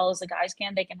just as well as the guys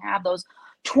can? They can have those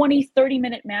 20,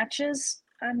 30-minute matches.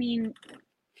 I mean,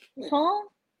 huh?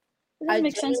 It doesn't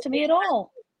make sense to me at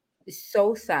all. It's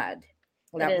so sad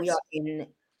that we are in,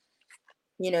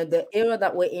 the era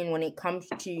that we're in when it comes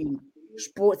to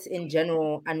sports in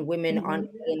general, and women aren't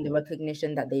getting the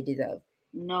recognition that they deserve.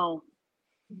 No.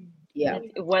 Yeah.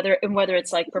 Whether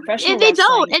it's like professional they wrestling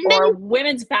don't, and or then,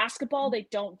 women's basketball, they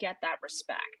don't get that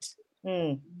respect.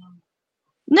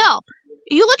 No.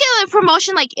 You look at a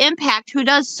promotion like Impact, who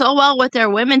does so well with their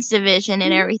women's division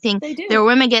and everything. They do. Their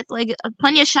women get like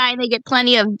plenty of shine. They get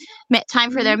plenty of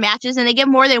time for their matches, and they get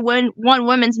more than one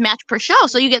women's match per show.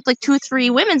 So you get like 2, 3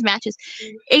 women's matches.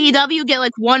 AEW get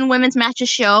like 1 women's match a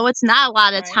show. It's not a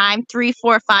lot of time, 3,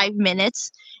 4, 5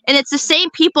 minutes. And it's the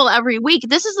same people every week.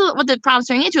 This is what the problem's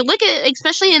turning into. Look at it,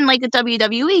 especially in like the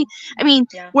WWE. I mean,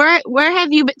 where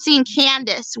have you seen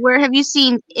Candace? Where have you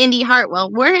seen Indy Hartwell?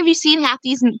 Where have you seen half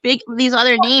these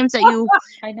other names that you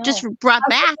just brought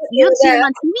back? You don't see them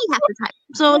on TV half the time.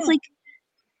 So it's like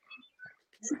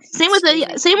same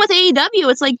with AEW.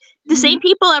 It's like the same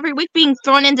people every week being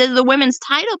thrown into the women's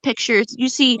title pictures. You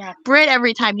see Britt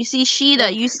every time. You see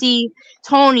Sheeta. You see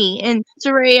Tony and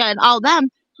Saraya and all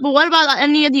them. But what about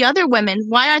any of the other women?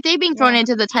 Why aren't they being thrown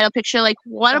into the title picture? Like,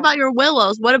 what about your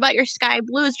Willows? What about your Sky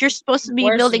Blues? You're supposed to be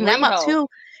building them up too.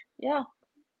 Yeah.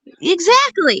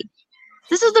 Exactly.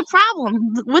 This is the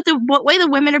problem with what way the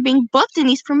women are being booked in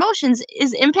these promotions.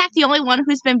 Is Impact the only one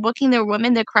who's been booking their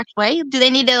women the correct way? Do they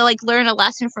need to like learn a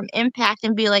lesson from Impact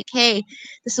and be like, hey,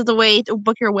 this is the way to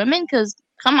book your women? Because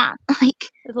come on, like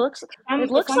it looks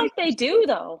like they do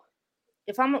though.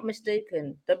 If I'm not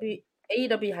mistaken,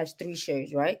 AEW has 3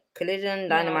 shows, right? Collision,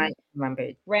 Dynamite,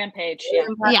 Rampage. Rampage, yeah.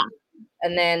 Yeah.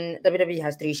 And then WWE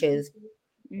has 3 shows.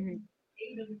 Mm-hmm.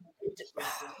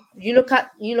 You look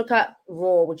at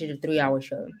Raw, which is a 3-hour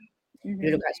show. Mm-hmm.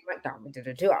 You look at SmackDown, which is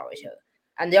a 2-hour show.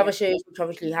 and the other shows which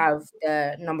obviously have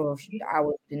the number of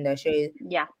hours in their shows.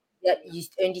 Yeah. Yet you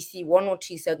only see 1 or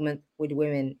 2 segments with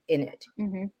women in it.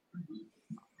 Mm-hmm.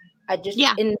 I just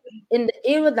in the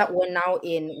era that we're now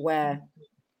in, where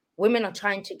women are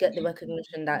trying to get the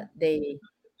recognition that they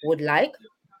would like.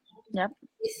 Yep.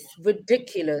 It's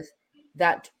ridiculous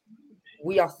that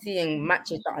we are seeing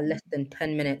matches that are less than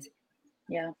 10 minutes.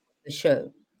 Yeah. The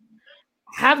show.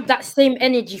 Have that same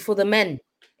energy for the men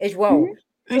as well.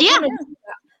 Yeah.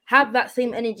 Have that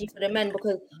same energy for the men,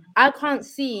 because I can't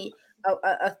see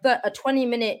a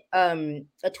 20-minute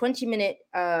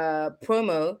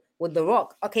promo with The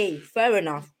Rock. Okay, fair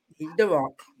enough. He's The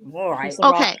Rock. All right. He's The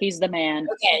Rock. He's the man.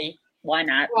 Okay. Why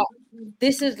not? Well,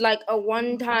 this is like a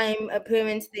one-time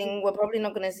appearance thing. We're probably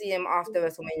not going to see him after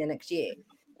WrestleMania next year.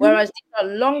 Whereas these are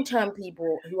long-term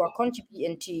people who are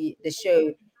contributing to the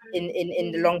show in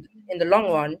the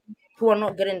long run, who are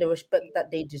not getting the respect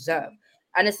that they deserve.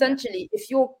 And essentially,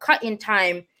 if you're cutting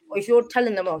time, or if you're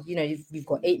telling them, oh, you've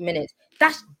got 8 minutes,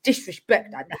 that's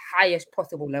disrespect at the highest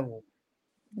possible level.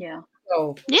 Yeah.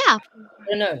 So yeah. I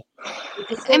don't know.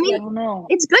 I mean,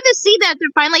 it's good to see that they're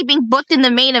finally being booked in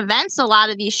the main events. A lot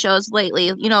of these shows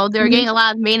lately, they're getting a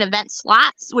lot of main event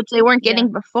slots, which they weren't getting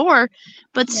before.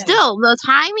 But still, the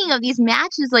timing of these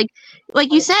matches, like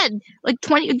you said, like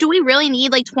 20. Do we really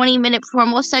need like 20-minute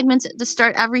promo segments to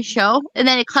start every show? And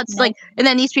then it cuts and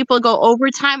then these people go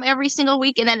overtime every single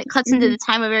week, and then it cuts into the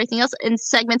time of everything else. And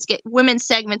women's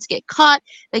segments get cut.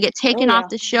 They get taken off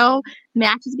the show.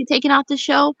 Matches get taken off the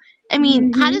show. I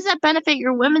mean, how does that benefit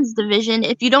your women's division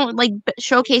if you don't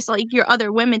showcase your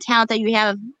other women talent that you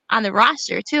have on the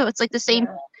roster too? It's like the same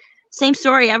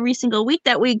story every single week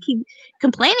that we keep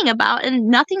complaining about, and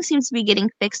nothing seems to be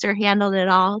getting fixed or handled at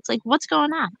all. It's like, what's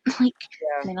going on? I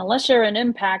mean, unless you're an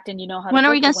Impact and you know how to when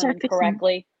are we gonna start fixing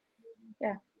correctly?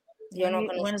 Yeah, you're not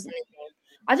going to see anything.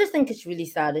 I just think it's really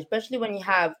sad, especially when you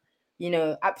have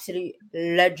absolute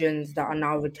legends that are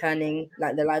now returning,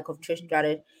 like the like of Trish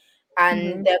Stratus.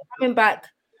 And they're coming back,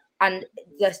 and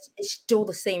it's still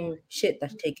the same shit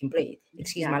that's taking place.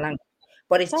 Excuse my language,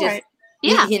 but it's just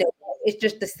it's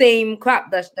just the same crap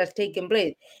that's taking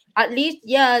place. At least,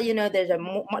 there's a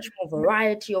much more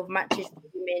variety of matches for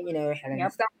women. Hell in a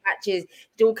Cell matches,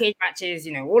 steel cage matches,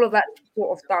 all of that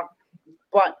sort of stuff.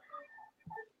 But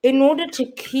in order to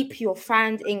keep your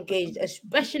fans engaged,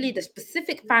 especially the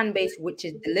specific fan base, which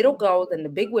is the little girls and the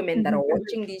big women that are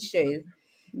watching these shows.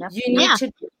 You need to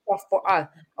do stuff for us.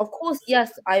 Of course,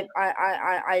 yes, I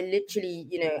literally,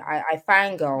 I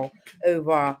fangirl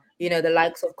over, the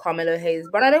likes of Carmelo Hayes,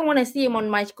 but I don't want to see him on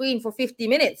my screen for 50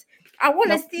 minutes. I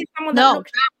want to see someone that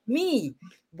looks like me,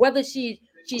 whether she's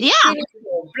skinny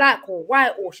or black or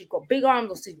white, or she's got big arms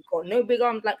or she's got no big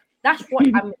arms. Like, that's what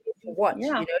I'm here to watch,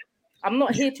 I'm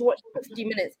not here to watch 50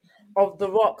 minutes of The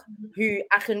Rock, who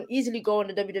I can easily go on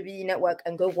the WWE network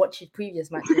and go watch his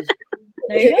previous matches.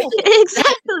 There you go.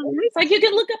 Exactly. It's like you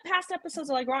can look up past episodes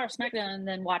of Raw or SmackDown and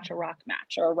then watch a Rock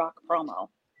match or a Rock promo.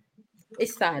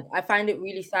 It's sad. I find it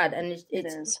really sad, and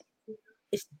it's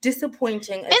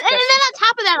disappointing. And then on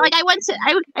top of that, like I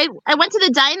went to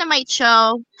the Dynamite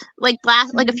show like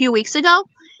a few weeks ago,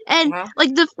 and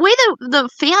like the way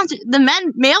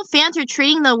the male fans are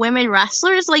treating the women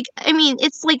wrestlers, like I mean,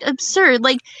 it's like absurd.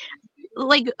 Like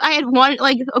I had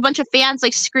a bunch of fans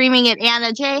like screaming at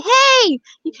Anna Jay, hey,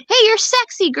 you're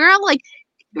sexy, girl. Like,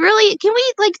 really, can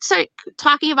we like start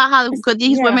talking about how good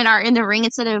these women are in the ring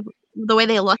instead of the way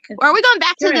they look? Or are we going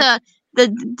back to the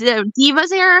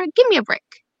Divas era? Give me a break.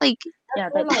 Like,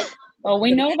 well,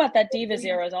 we know about that Divas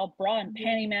era. It's all bra and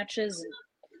panty matches.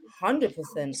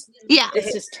 100%. Yeah,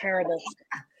 it's just terrible.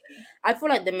 I feel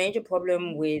like the major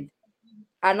problem with,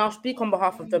 and I'll speak on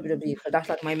behalf of WWE because that's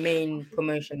like my main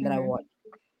promotion that I watch,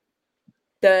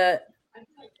 the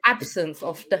absence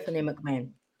of Stephanie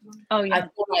McMahon. Oh yeah. I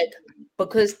feel like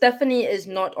because Stephanie is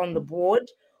not on the board,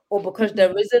 or because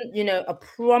there isn't, a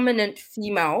prominent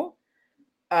female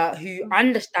who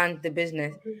understands the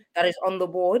business that is on the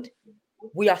board,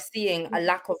 we are seeing a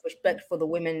lack of respect for the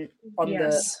women on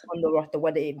the roster,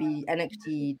 whether it be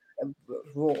NXT,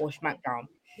 Raw, or SmackDown.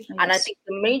 And I think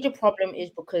the major problem is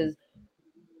because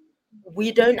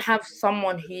we don't have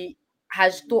someone who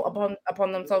has thought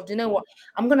upon themselves. You know what?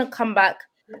 I'm gonna come back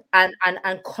and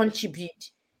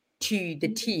contribute to the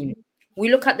team. We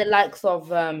look at the likes of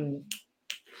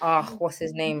what's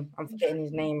his name? I'm forgetting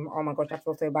his name. Oh my gosh, I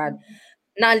feel so bad.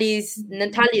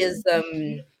 Natalia's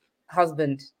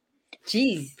husband.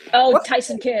 Jeez. Oh,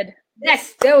 Tyson Kidd.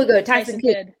 Yes, there we go. Tyson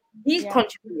Kidd. He's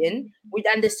contributing.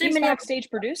 And there's so many backstage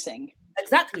producing.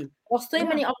 Exactly. There's so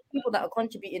many other people that are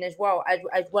contributing as well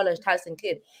as Tyson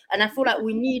Kidd. And I feel like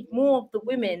we need more of the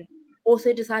women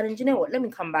also deciding, you know what, let me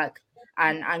come back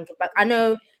and get back. I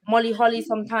know Molly Holly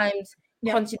sometimes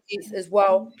contributes as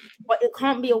well, but it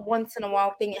can't be a once in a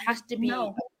while thing. It has to be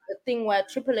a thing where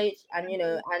Triple H and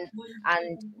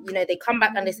they come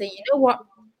back and they say, you know what,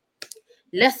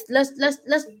 let's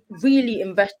really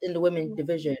invest in the women's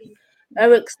division.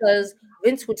 Eric says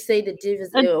Vince would say the Divas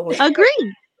era was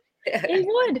agree. He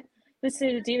would. Let's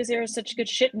say the Divas era is such good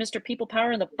shit. Mr. People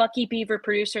Power and the Bucky Beaver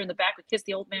producer in the back would kiss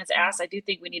the old man's ass. I do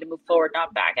think we need to move forward,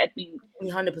 not back. I mean,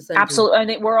 100%. Absolutely. I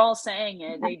think we're all saying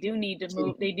it. They do need to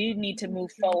move. They do need to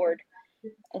move forward.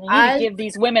 And they need to give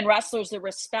these women wrestlers the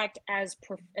respect as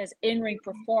in-ring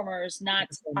performers, not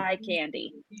eye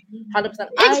candy. 100%. That's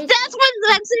what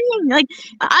I'm saying. Like,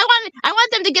 I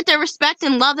want them to get their respect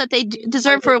and love that they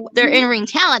deserve for their in-ring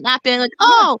talent, not being like,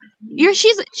 oh,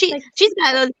 she's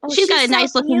got a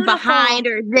nice looking behind,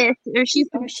 or this, or she's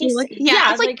it's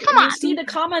like, come on. You see the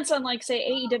comments on, like, say,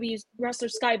 AEW's wrestler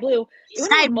Sky Blue.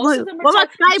 Sky Blue. Most of them are what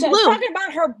about Sky Blue? They're talking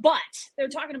about her butt. They're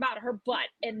talking about her butt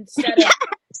instead of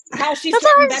how she's that's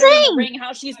getting what I'm better saying. in the ring,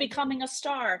 how she's becoming a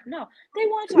star. No, they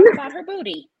want to talk about her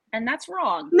booty, and that's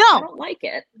wrong. No, I don't like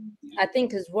it. I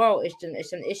think as well it's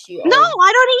an issue. No,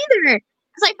 I don't either.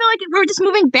 Because I feel like we're just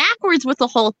moving backwards with the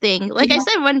whole thing. Like I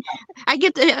said, when I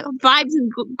get the vibes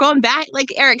of going back,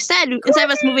 like Eric said, instead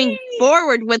of us moving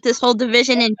forward with this whole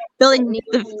division and building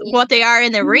what they are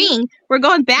in the ring, we're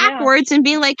going backwards and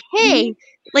being like, hey,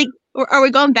 like, are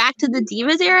we going back to the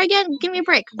Divas era again? Give me a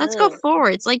break. Let's go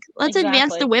forwards. Like, let's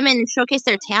advance the women and showcase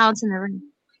their talents in the ring.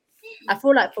 I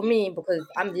feel like for me, because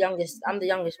I'm the youngest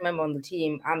member on the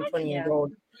team. I'm 20 years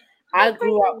old. I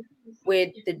grew up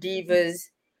with the Divas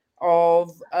of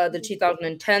the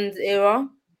 2010s era.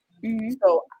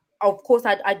 So of course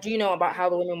I do know about how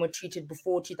the women were treated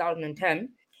before 2010,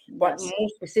 but more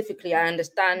specifically I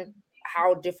understand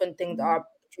how different things are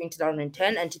between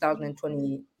 2010 and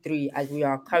 2023 as we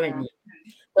are currently.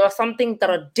 There are some things that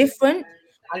are different,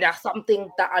 and there are some things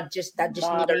that just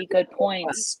need a good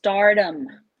point. Stardom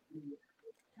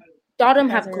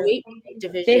have great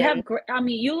division. They have great. I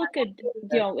mean, you look at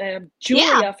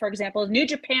Julia, for example, New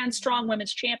Japan Strong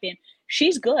Women's Champion.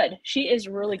 She's good. She is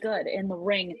really good in the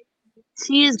ring.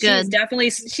 She is good.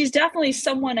 She's definitely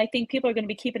someone I think people are going to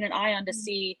be keeping an eye on to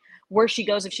see where she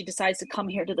goes if she decides to come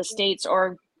here to the States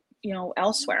or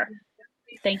elsewhere.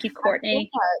 Thank you,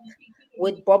 Courtney.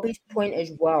 With Bobby's point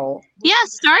as well. Yeah,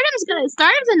 Stardom's good.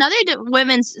 Stardom's another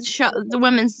women's show, the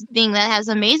women's thing that has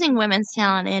amazing women's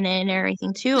talent in it and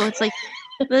everything too. It's like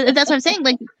that's what I'm saying.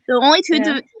 Like the only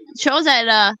two shows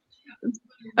that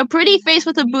a pretty face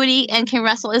with a booty and can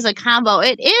wrestle is a combo.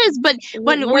 It is, but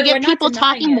when we get people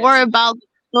talking more about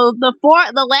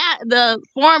the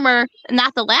former,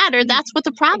 not the latter, that's what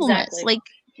the problem is. Like,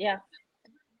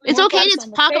 it's okay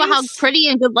to talk about how pretty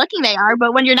and good looking they are,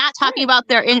 but when you're not talking about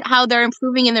how they're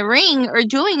improving in the ring or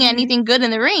doing anything good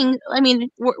in the ring, I mean,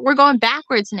 we're going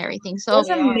backwards and everything. So there's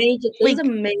a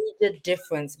major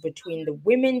difference between the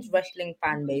women's wrestling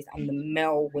fan base and the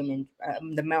male wrestling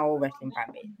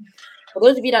fan base. For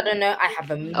those of you that don't know, I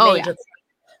have a major crush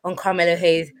on Carmelo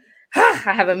Hayes. I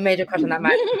have a major crush on that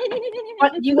man.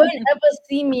 But you won't ever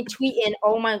see me tweeting,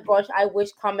 oh my gosh, I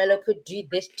wish Carmelo could do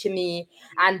this to me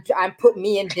and put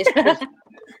me in this position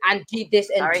and do this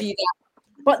and do that.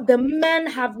 But the men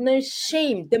have no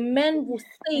shame. The men will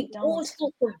say all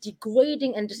sorts of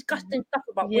degrading and disgusting stuff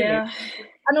about women.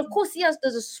 And of course, yes,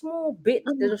 there's a small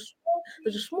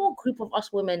small group of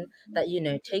us women that,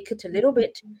 take it a little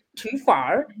bit too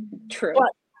far. True.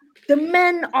 But the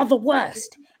men are the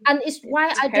worst. And it's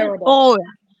why I don't.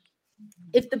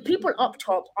 If the people up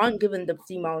top aren't given the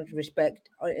females respect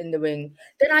in the ring,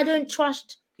 then I don't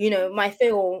trust, my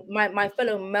fellow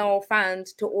male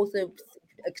fans to also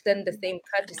extend the same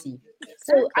courtesy.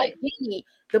 So ideally,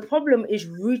 the problem is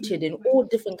rooted in all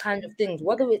different kinds of things,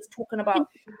 whether it's talking about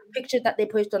pictures that they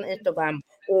post on Instagram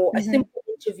or a simple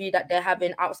interview that they're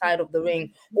having outside of the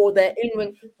ring or their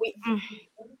in-ring.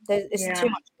 It's too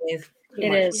much noise.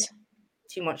 It is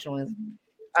too much noise.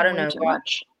 I don't know. Too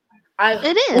much.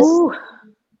 It is.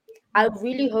 I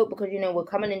really hope, because we're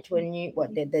coming into a new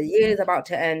the year is about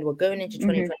to end. We're going into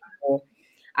 2024,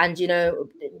 and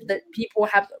the people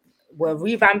we're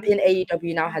revamping.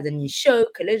 AEW now has a new show,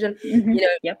 Collision.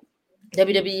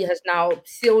 WWE has now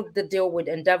sealed the deal with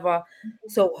Endeavor,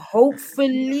 so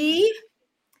hopefully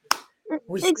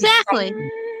we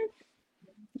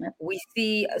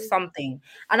see something.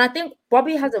 And I think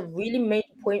Bobby has a really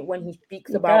major point when he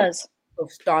speaks about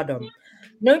of Stardom.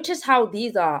 Notice how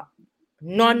these are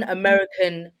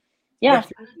non-American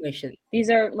These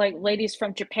are like ladies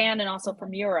from Japan and also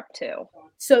from Europe too.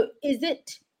 So is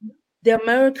it the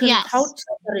American Yes.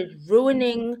 culture that is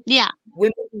ruining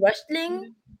women's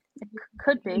wrestling.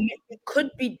 Could be. It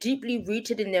could be deeply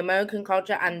rooted in the American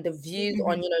culture and the views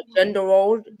on gender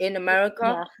roles in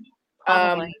America.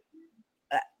 Probably.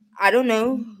 I don't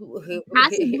know.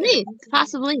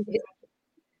 Possibly.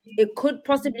 It could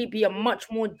possibly be a much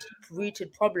more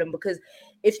deep-rooted problem, because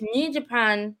if New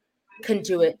Japan can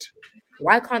do it,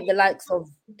 why can't the likes of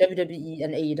WWE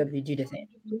and AEW do the same?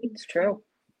 It's true.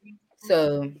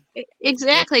 So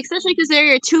Exactly, especially because they're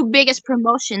your two biggest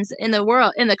promotions in the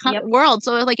world, world.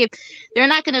 So like, if they're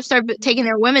not going to start taking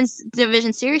their women's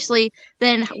division seriously,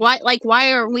 then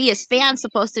why are we as fans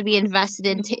supposed to be invested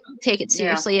in take it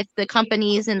seriously? If the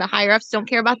companies and the higher ups don't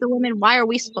care about the women, why are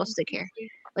we supposed to care?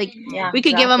 Like, we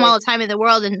could give them all the time in the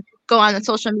world and go on the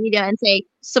social media and say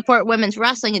support women's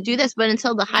wrestling and do this, but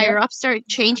until the higher ups start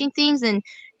changing things and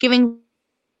giving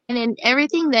and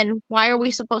everything, then why are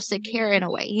we supposed to care in a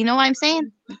way? You know what I'm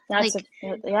saying? That's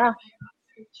 100%.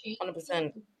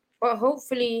 But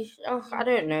hopefully, I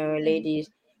don't know, ladies.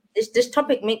 This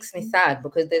topic makes me sad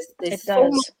because there's so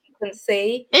much you can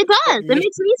say. It does. It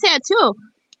makes me sad too.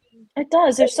 It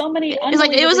does. There's so many. It's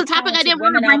like it was a topic I didn't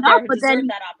want to bring up, but then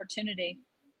that opportunity.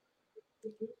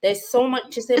 There's so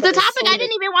much to say. It's a topic I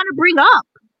didn't even want to bring up.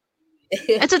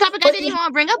 It's a topic I didn't even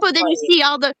want to bring up, but then you see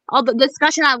all the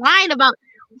discussion online about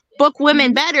book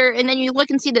women better, and then you look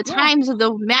and see the times of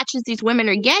the matches these women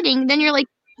are getting, then you're like,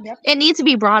 it needs to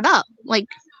be brought up. Like,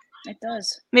 it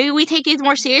does. Maybe we take it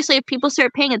more seriously if people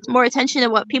start paying more attention to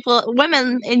what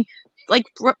women in like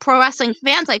pro wrestling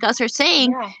fans like us are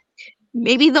saying.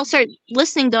 Maybe they'll start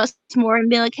listening to us more and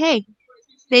be like, hey,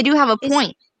 they do have a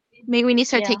point. Maybe we need to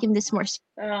start taking this more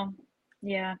seriously.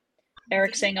 Yeah.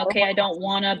 Eric saying, okay, I don't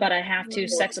wanna, but I have to.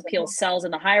 Sex appeal sells,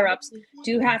 and the higher ups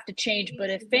do have to change. But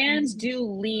if fans do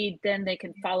lead, then they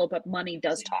can follow. But money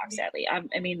does talk, sadly.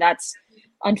 I mean, that's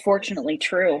unfortunately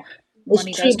true.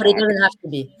 Money It's true, but it doesn't have to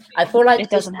be. I feel like it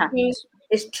doesn't have to.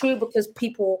 It's true because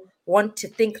people want to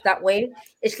think that way.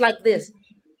 It's like this.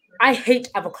 I hate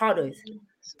avocados,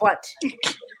 but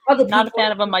other not people, a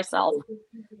fan of them myself.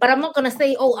 But I'm not gonna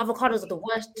say, oh, avocados are the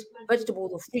worst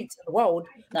vegetables or fruits in the world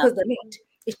because they're not.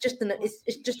 It's just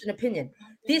an opinion.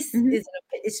 This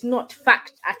it's not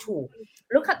fact at all.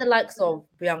 Look at the likes of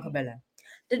Bianca Belair.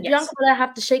 Did Bianca Belair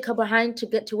have to shake her behind to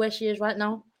get to where she is right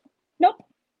now? Nope.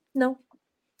 No.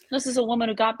 This is a woman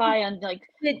who got by on like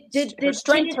her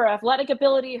strength, her athletic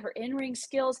ability, her in-ring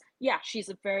skills. Yeah, she's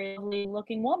a very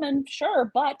looking woman,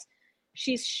 sure, but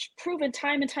she's proven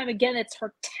time and time again it's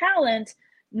her talent,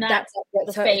 not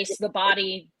the face, the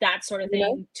body, that sort of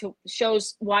thing, to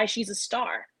shows why she's a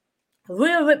star.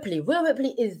 Rhea Ripley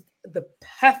is the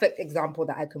perfect example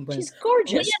that I can bring. She's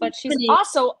gorgeous, but she's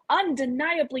also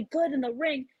undeniably good in the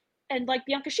ring. And like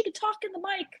Bianca, she can talk in the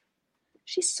mic.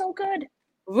 She's so good.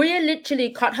 Rhea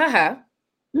literally cut her hair,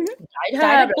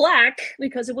 dyed it black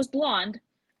because it was blonde,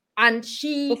 and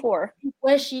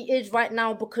where she is right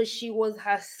now because she was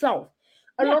herself.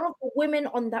 A lot of the women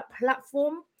on that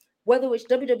platform, whether it's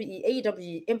WWE,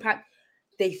 AEW, Impact,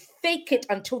 they fake it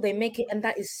until they make it, and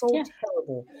that is so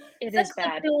terrible. It is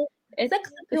bad.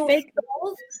 Sex appeal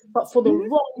sells, but for the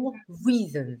wrong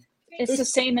reasons. It's the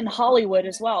same in Hollywood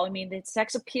as well. I mean, the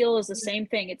sex appeal is the same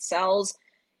thing. It sells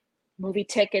movie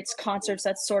tickets, concerts,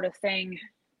 that sort of thing.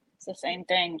 It's the same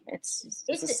thing. It's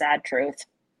a sad truth.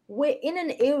 We're in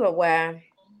an era where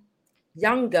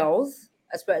young girls,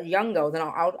 especially young girls, and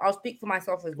I'll speak for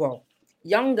myself as well.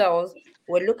 Young girls,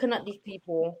 we're looking at these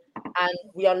people and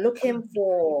we are looking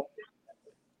for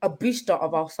a booster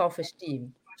of our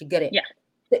self-esteem to get it. Yeah.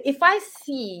 So if I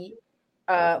see,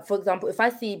 for example, if I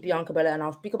see Bianca Belair, and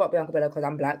I'll speak about Bianca Belair because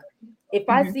I'm black. If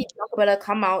I see Bianca Belair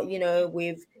come out,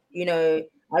 with,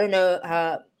 I don't know,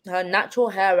 her natural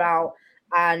hair out,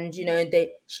 and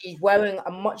she's wearing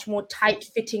a much more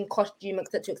tight-fitting costume,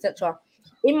 etc.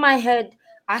 In my head,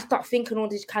 I start thinking all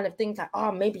these kind of things like,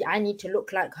 oh, maybe I need to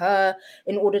look like her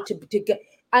in order to get.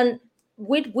 And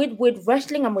with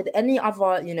wrestling and with any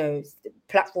other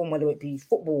platform, whether it be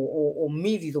football or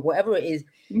movies or whatever it is,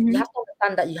 you have to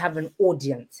understand that you have an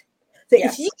audience. So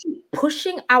if you keep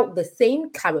pushing out the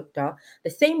same character, the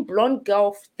same blonde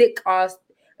girl, thick ass,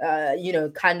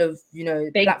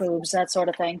 big boobs, that sort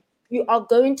of thing, you are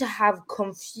going to have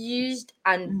confused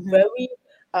and very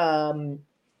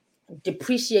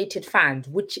depreciated fans,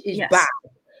 which is bad.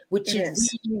 Which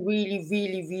is really, really,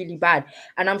 really, really bad.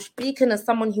 And I'm speaking as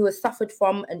someone who has suffered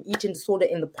from an eating disorder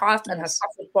in the past and has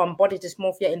suffered from body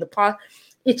dysmorphia in the past.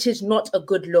 It is not a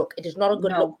good look. It is not a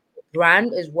good look for the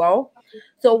brand as well.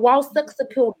 So while sex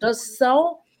appeal does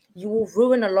sell, you will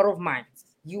ruin a lot of minds.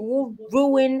 You will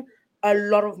ruin a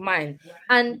lot of minds.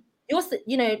 And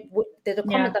there's a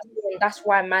comment that's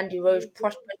why Mandy Rose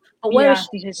prospered. But Where is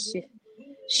she?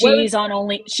 She's on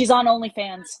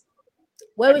OnlyFans.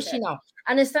 Where is she now?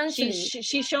 And essentially,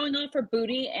 she's showing off her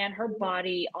booty and her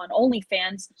body on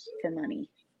OnlyFans for money.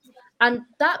 And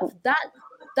that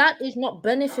is not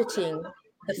benefiting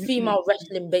the female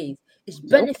wrestling base. It's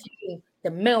benefiting the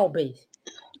male base.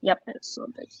 Yep. But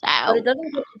it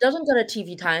doesn't get a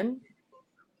TV time.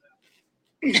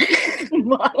 It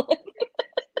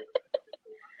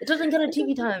doesn't get a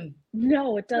TV time.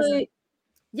 No, it doesn't. So,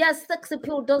 yes, sex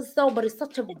appeal does sell, but it's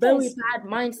such a very bad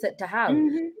mindset to have.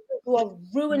 You are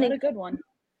ruining. Not a good one.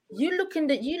 You look in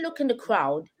the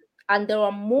crowd, and there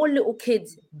are more little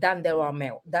kids than there are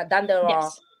are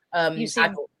adults.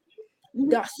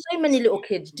 There are so many little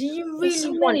kids. Do you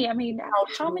really want? I mean,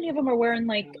 how many of them are wearing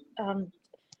like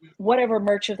whatever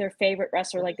merch of their favorite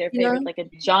wrestler, like their favorite, like a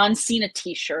John Cena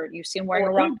T-shirt? You see them wearing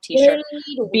a Rock T-shirt.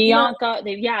 Bianca,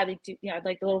 they do. Yeah,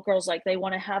 like the little girls, like they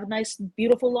want to have a nice,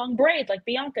 beautiful long braid, like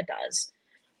Bianca does,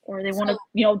 or they want to,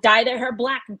 dye their hair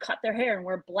black and cut their hair and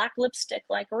wear black lipstick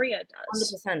like Rhea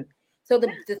does. 100%. So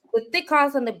the thick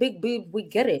ass and the big boobs, we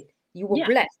get it. You were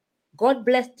blessed. God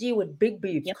blessed you with big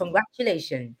boobs. Yep.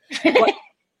 Congratulations. But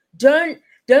don't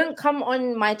come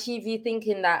on my TV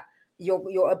thinking that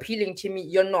you're appealing to me.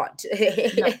 You're not. No.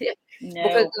 Because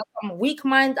there's some weak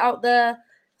minds out there.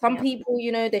 Some people,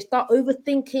 they start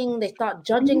overthinking, they start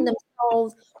judging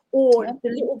themselves, or the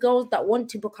little girls that want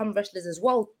to become wrestlers as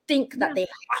well think that they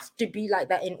have to be like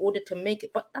that in order to make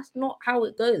it. But that's not how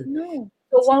it goes. No.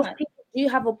 So whilst people do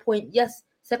have a point, yes,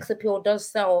 sex appeal does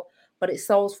sell, but it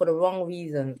sells for the wrong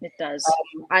reasons. It does.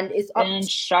 And it's up. And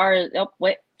Char's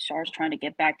trying to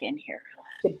get back in here.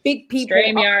 The big people.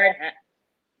 StreamYard.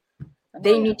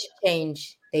 They need to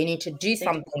change. They need to do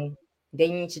something. They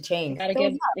need to change. They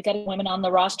gotta give women on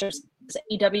the rosters.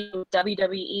 AEW,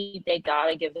 WWE, they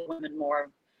gotta give the women more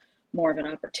of an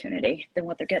opportunity than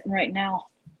what they're getting right now.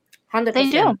 100%. They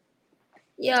do.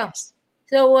 Yeah.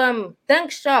 So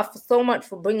thanks, Shah, so much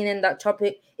for bringing in that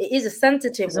topic. It is a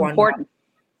sensitive one. Important.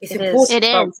 It's important. It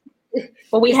is.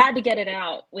 But we had to get it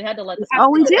out. We had to let.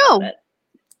 We do.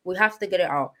 We have to get it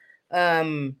out.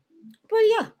 But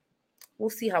yeah, we'll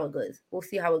see how it goes.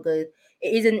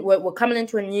 It isn't. We're coming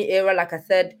into a new era. Like I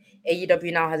said,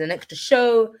 AEW now has an extra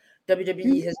show.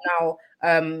 WWE has now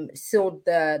sealed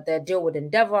their deal with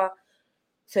Endeavor.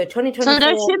 So 2024. So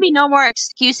there should be no more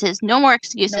excuses. No more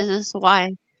excuses as to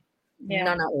why. Yeah.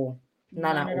 None at all.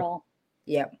 None at all.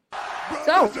 Yeah.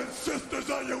 Brothers and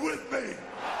sisters, are you with me?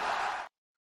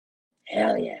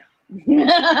 Hell yeah.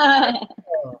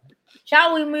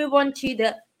 Shall we move on to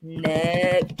the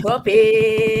next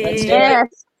topic?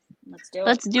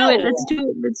 Let's do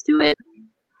it.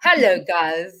 Hello,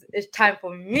 guys. It's time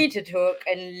for me to talk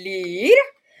and lead.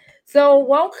 So,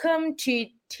 welcome to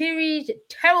Tiri's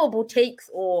Terrible Takes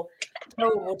or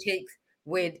Terrible Takes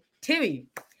with Tiri.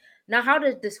 Now, how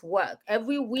does this work?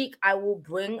 Every week, I will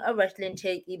bring a wrestling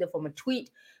take either from a tweet,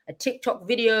 a TikTok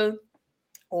video,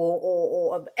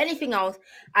 or of anything else,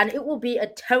 and it will be a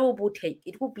terrible take.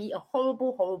 It will be a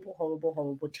horrible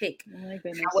take. Oh my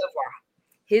goodness. However,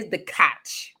 here's the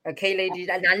catch, okay, ladies,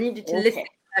 and I need you to listen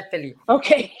carefully.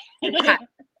 Okay.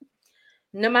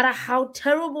 No matter how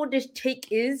terrible this take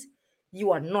is,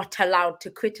 you are not allowed to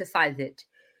criticize it.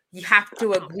 You have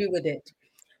to agree with it.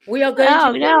 We are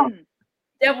going to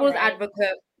devil's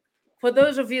advocate. For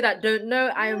those of you that don't know,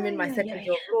 I am in my second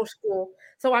year of law school,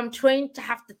 so I'm trained to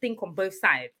have to think on both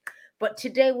sides. But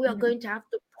today we are going to have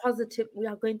to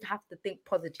think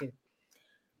positive.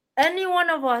 Any one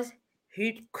of us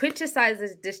who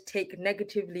criticizes this take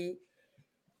negatively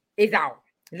is out.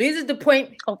 Loses the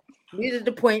point,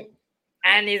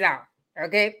 and is out.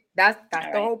 Okay? That's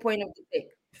the whole point of the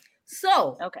take.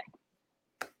 So,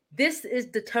 this is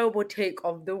the terrible take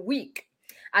of the week.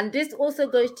 And this also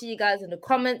goes to you guys in the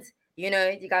comments. You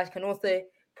guys can also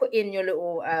put in your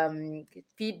little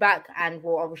feedback, and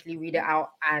we'll obviously read it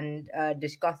out and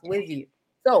discuss with you.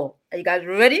 So, are you guys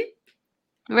ready?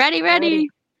 Ready.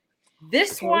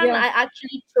 This one I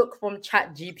actually took from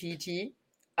ChatGPT.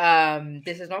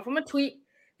 This is not from a tweet.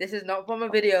 This is not from a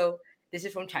video. This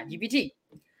is from ChatGPT.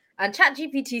 And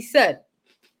ChatGPT said,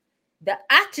 the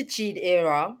Attitude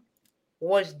Era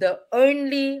was the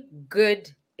only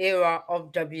good era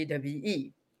of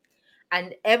WWE.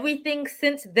 And everything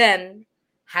since then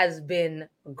has been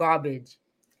garbage.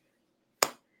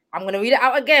 I'm going to read it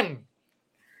out again.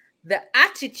 The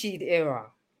Attitude Era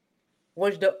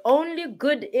was the only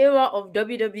good era of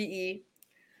WWE,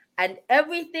 and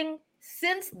everything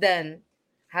since then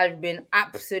has been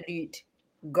absolute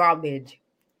garbage.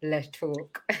 Let's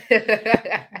talk.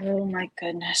 Oh my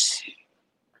goodness.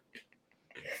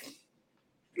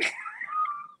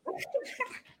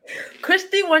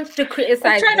 Christy wants to criticize.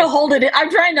 I'm trying to hold it in. I'm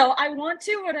trying to. I want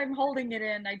to, but I'm holding it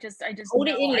in. I just hold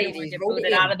know it in, I don't want ladies. to get Hold it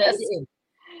booted in. out of this.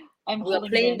 I'm We're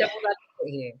holding playing it devil's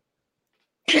advocate here.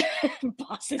 in.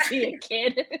 Boss, is he a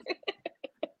kid?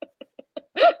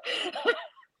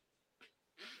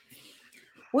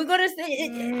 We're gonna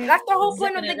say that's the whole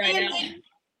point of the right game.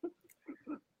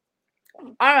 now.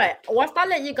 All right. Whilst I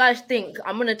let you guys think,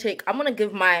 I'm gonna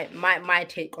give my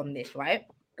take on this. Right.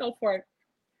 Go for it.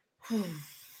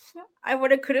 I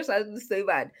want to criticize this so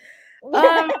bad.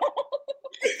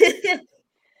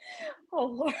 Oh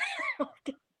Lord.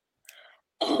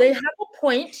 They have a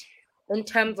point in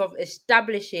terms of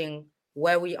establishing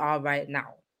where we are right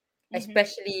now,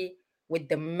 especially with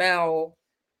the male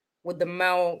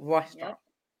roster. Yep.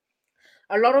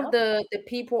 A lot of the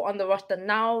people on the roster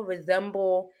now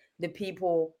resemble the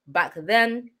people back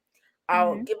then.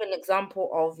 I'll give an example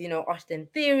of, Austin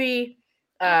Theory.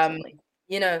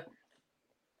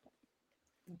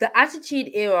 The Attitude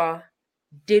Era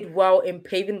did well in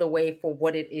paving the way for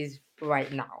what it is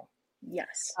right now.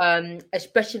 Yes.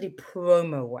 Especially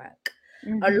promo work.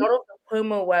 A lot of the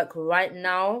promo work right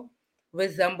now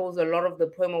resembles a lot of the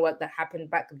promo work that happened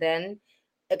back then,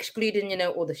 excluding,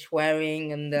 all the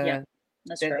swearing and the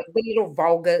little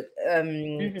vulgar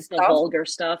the stuff. vulgar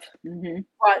stuff.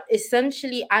 But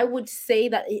essentially, I would say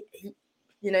that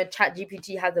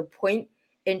ChatGPT has a point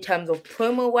in terms of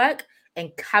promo work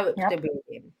and character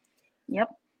building. Yep.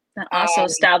 That also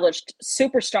established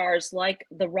superstars like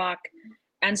The Rock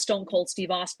and Stone Cold Steve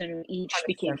Austin, who each 100%.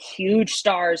 Became huge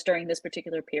stars during this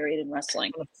particular period in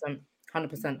wrestling.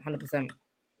 100%.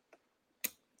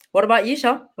 What about you,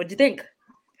 Sha? What do you think?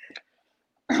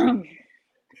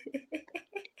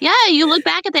 Yeah, you look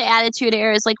back at the Attitude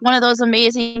Era as like one of those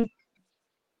amazing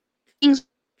things.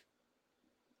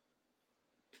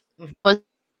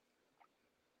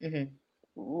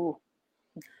 Ooh.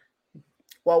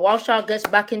 Well, while Shah gets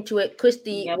back into it,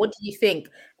 Christy, what do you think?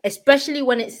 Especially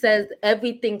when it says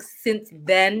everything since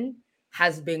then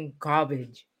has been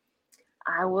garbage.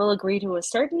 I will agree to a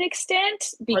certain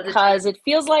extent because it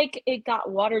feels like it got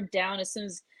watered down as soon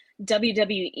as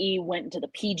WWE went into the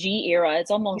PG era. It's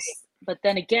almost, but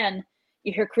then again,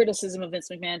 you hear criticism of Vince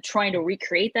McMahon trying to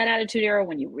recreate that Attitude Era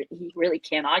when he really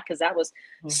cannot, because that was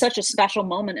such a special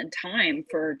moment in time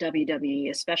for WWE,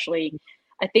 especially.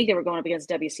 I think they were going up against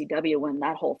WCW when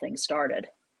that whole thing started.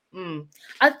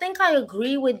 I think I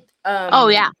agree with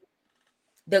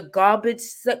the garbage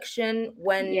section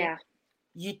when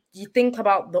you think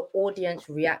about the audience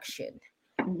reaction.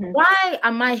 Why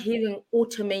am I hearing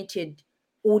automated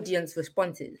audience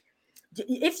responses?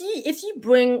 If you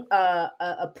bring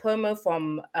a promo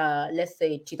from let's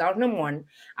say 2001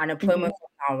 and a promo from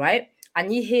now, right?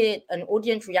 And you hear an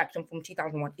audience reaction from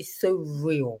 2001, it's so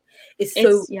real. It's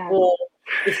so raw.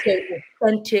 It's so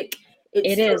authentic.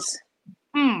 It is.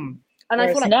 And whereas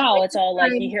I feel like now it's all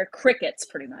like you hear crickets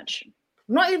pretty much.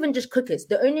 Not even just crickets.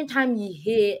 The only time you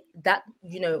hear that,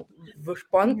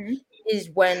 response is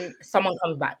when someone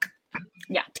comes back.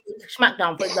 Yeah.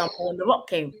 SmackDown, for example, when The Rock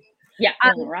came. Yeah,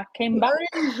 when The Rock came back.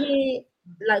 You only hear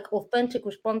like authentic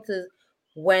responses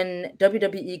when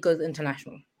WWE goes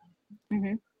international.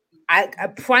 A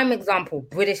prime example,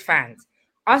 British fans.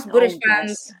 Us British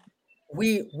fans,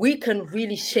 we can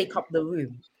really shake up the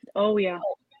room. Oh yeah.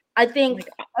 I think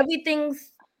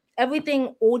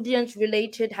everything audience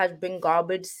related has been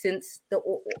garbage since the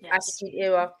Attitude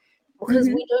Era, because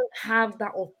we don't have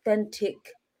that authentic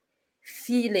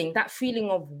feeling,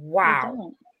 of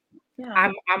wow.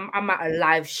 I'm at a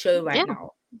live show right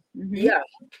now. Yeah.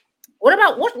 What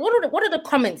about what are the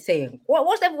comments saying?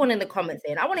 What's everyone in the comments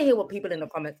saying? I want to hear what people in the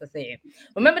comments are saying.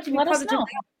 Remember to be positive.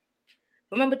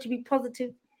 Remember to be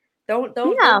positive. Don't. Come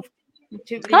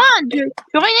on, join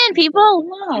in, people.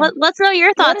 Let's know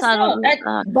your thoughts on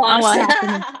what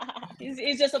happened.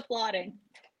 He's just applauding.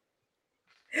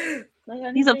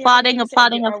 He's applauding.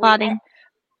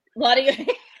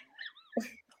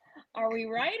 Are we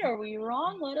right? Are we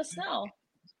wrong? Let us know.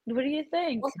 What do you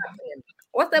think?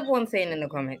 What's everyone saying in the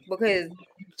comments? Because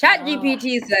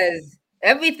ChatGPT says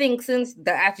everything since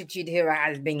the Attitude Era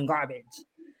has been garbage.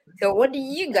 So what do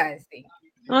you guys think?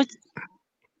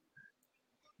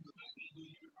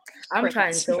 I'm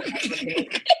trying so hard.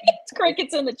 It's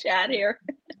crickets in the chat here.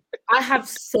 I have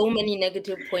so many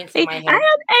negative points in my head.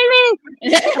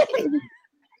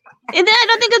 And then I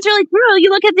don't think that's really true.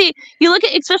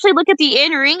 Especially look at the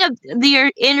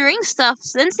in-ring stuff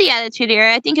since the Attitude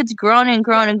Era. I think it's grown and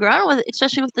grown and grown,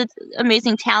 especially with the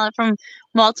amazing talent from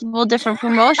multiple different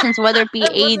promotions, whether it be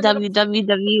AEW,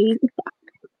 WWE,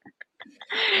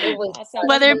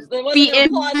 whether it be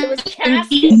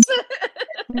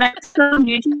Mexico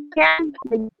YouTube can.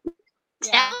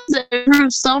 It's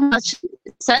improved so much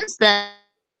since then.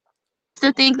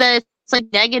 To think that it's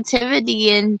like negativity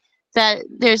and that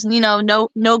there's no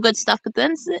good stuff, but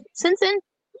then since then,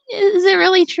 is it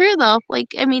really true though?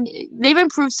 Like, I mean, they've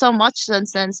improved so much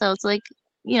since then, so it's like,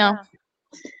 Do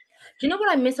you know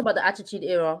what I miss about the Attitude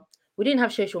Era? We didn't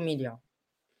have social media.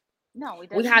 No, we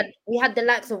didn't. We had the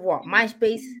likes of what?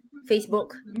 MySpace,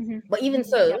 Facebook. But even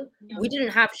so, we didn't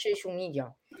have social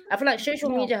media. I feel like social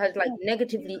media has like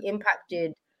negatively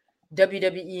impacted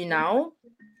WWE now.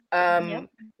 I mean,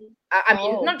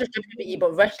 not just WWE,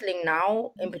 but wrestling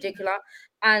now in particular.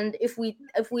 And if we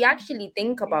actually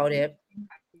think about it,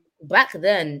 back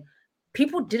then,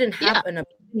 people didn't have an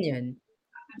opinion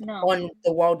on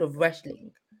the world of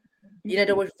wrestling. You know,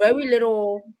 there was very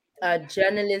little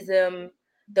journalism.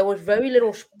 There was very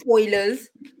little spoilers.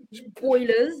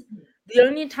 The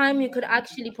only time you could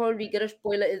actually probably get a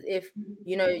spoiler is if,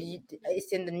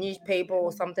 it's in the newspaper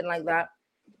or something like that.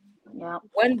 Yeah.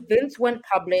 When Vince went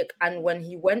public and when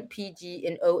he went PG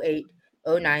in 08,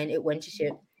 09, it went to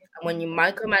shit. And when you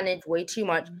micromanage way too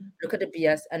much, look at the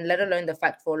BS, and let alone the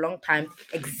fact for a long time.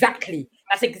 Exactly.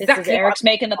 That's exactly. This is Eric's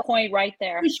making the point right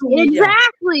there.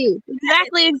 Exactly.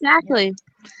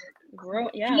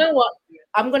 Yeah. You know what?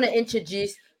 I'm gonna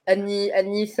introduce a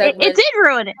new segment. It did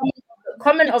ruin it.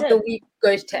 Comment of the week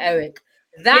goes to Eric.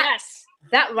 That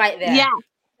right there. Yeah.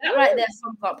 That right there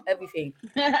sums up everything. We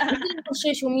didn't have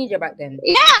social media back then.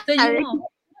 Yeah. So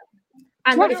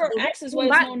and Twitter or X is what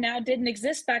it's known now didn't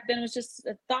exist back then. It was just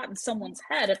a thought in someone's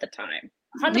head at the time.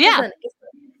 100%.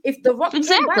 If The Rock came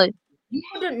exactly. back, you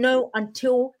wouldn't know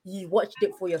until you watched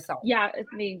it for yourself. Yeah, I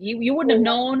mean, you wouldn't have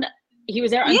known he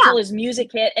was there until his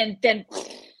music hit, and then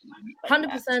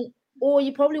 100%. Or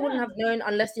you probably wouldn't have known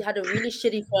unless you had a really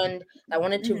shitty friend that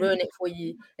wanted to ruin it for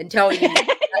you and tell you.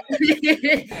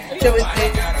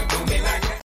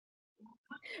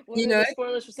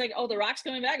 Spoilers for saying, "Oh, The Rock's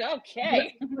coming back."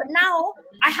 Okay, but now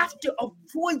I have to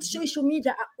avoid social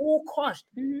media at all costs.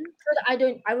 So that I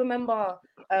don't. I remember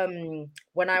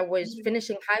when I was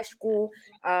finishing high school,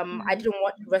 I didn't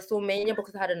watch WrestleMania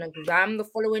because I had an exam the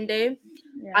following day.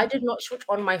 Yeah. I did not switch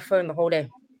on my phone the whole day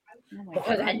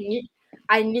because I need.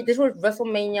 This was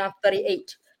WrestleMania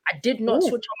 38. I did not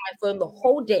switch on my phone the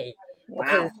whole day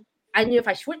because I knew if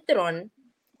I switched it on,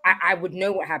 I would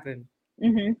know what happened.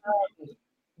 What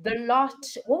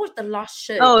was the last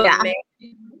show? Oh yeah.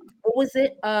 What was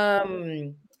it?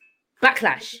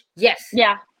 Backlash. Yes.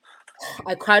 Yeah.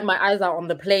 I cried my eyes out on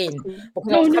the plane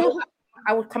because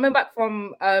I was coming back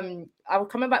from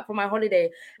my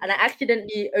holiday and I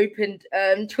accidentally opened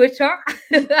Twitter.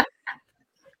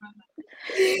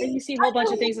 And you see a whole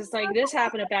bunch of things. It's like this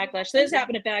happened at Backlash, this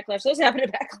happened at Backlash, this happened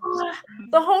at Backlash.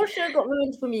 The whole show got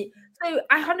ruined for me. So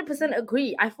I 100%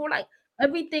 agree. I feel like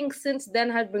everything since then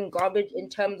has been garbage in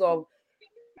terms of,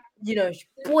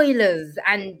 spoilers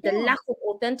and the lack of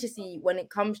authenticity when it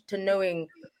comes to knowing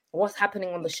what's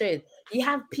happening on the show. You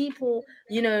have people,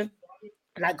 like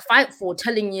Fightful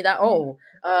telling you that,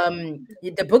 the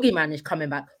boogeyman is coming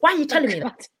back. Why are you telling me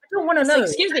that? I don't want to know. Like,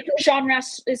 excuse me, Sean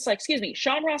Ross. It's like, excuse me,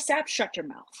 Sean Ross Sapp, shut your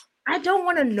mouth. I don't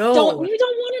want to know. You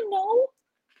don't want to know?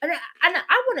 And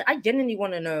I genuinely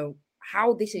want to know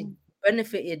how this has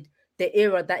benefited the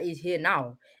era that is here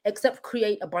now, except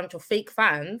create a bunch of fake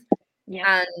fans.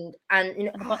 Yeah.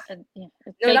 And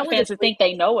fake fans who think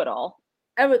they know it all.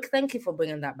 Eric, thank you for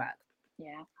bringing that back.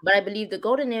 Yeah. But I believe the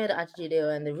golden era, the attitude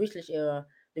era, and the ruthless era,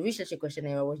 the ruthless aggression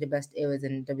era was the best eras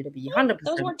in WWE. 100%.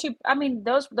 Those weren't too. I mean,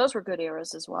 those were good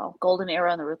eras as well. Golden era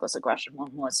and the ruthless aggression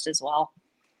one was as well.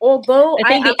 Although I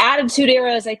think the attitude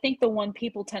era is, I think, the one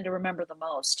people tend to remember the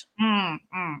most.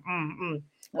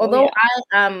 Although I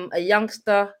am a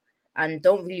youngster and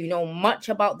don't really know much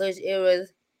about those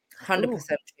eras, 100%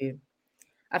 true.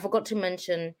 I forgot to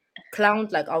mention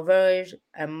clowns like Alvarez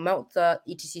and Meltzer,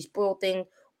 etc. spoil thing,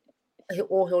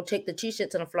 or he'll take the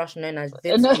t-shirts and a flush known as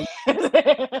Vince.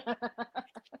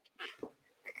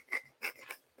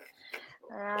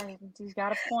 He's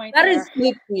got a point. That is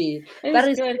slippery. That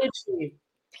is good. Slippery.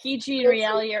 PG in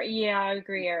reality, yeah, I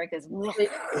agree, Eric. You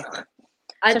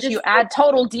add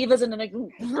Total Divas and then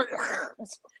you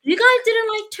guys didn't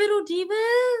like Total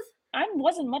Divas? I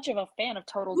wasn't much of a fan of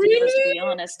Total Divas, to be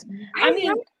honest. I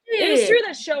mean, it was through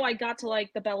that show I got to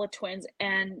like the Bella Twins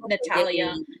and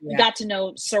Natalia. Yeah. Got to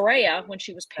know Saraya when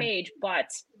she was Paige,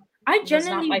 but I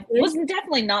genuinely was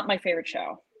definitely not my favorite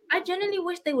show. I genuinely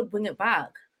wish they would bring it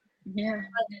back. Yeah,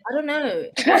 I don't know,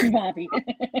 Bobby.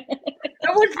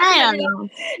 I don't know.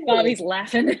 Bobby's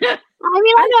laughing. I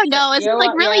don't know. Is it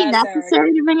like really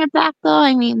necessary to bring it back, though?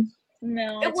 I mean,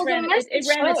 no, it ran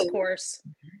its course.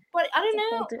 But I don't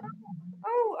know.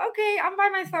 Oh, okay. I'm by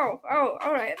myself. Oh,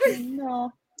 all right.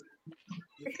 No.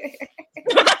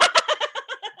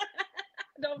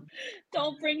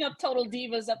 Don't bring up Total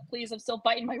Divas up, please. I'm still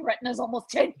biting my retinas almost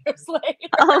 10 years later.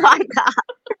 Oh my god.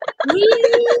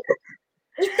 Really?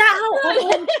 Is that how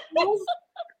everyone feels?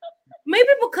 Maybe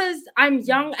because I'm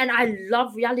young and I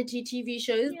love reality TV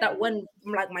shows that when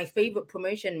like my favorite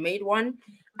promotion made one,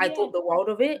 I thought the world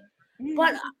of it.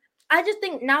 But I just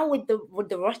think now with the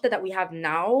roster that we have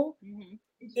now,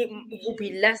 it will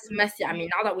be less messy. I mean,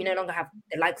 now that we no longer have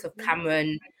the likes of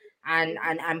Cameron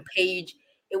and Paige,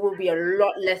 it will be a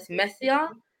lot less messier.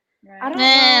 I don't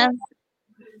know.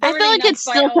 I feel like it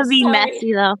still could be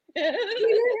messy though.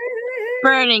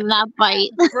 Burning that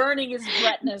bite. Burning his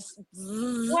retinas.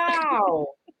 Wow.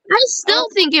 I still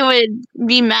think it would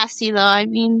be messy though. I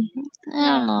mean,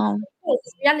 I don't know.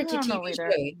 It's a reality TV show.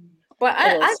 But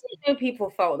I didn't know people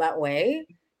felt that way.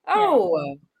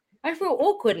 Oh, I feel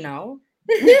awkward now.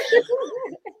 I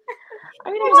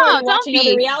mean, I was already watching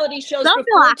other reality shows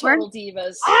before Total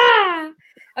Divas.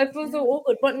 I feel so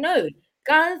awkward. But no,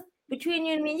 guys, between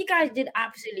you and me, you guys did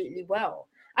absolutely well.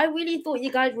 I really thought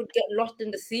you guys would get lost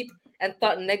in the soup and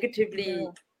thought negatively.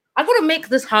 I'm gonna make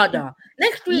this harder.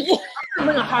 Next week, I'm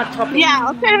gonna bring a hard topic. Yeah,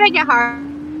 I'll try to make it hard.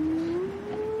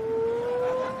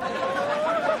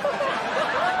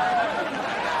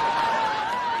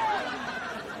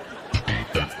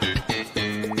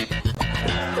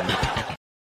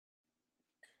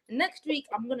 Next week,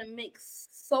 I'm gonna make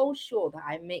so sure that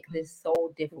I make this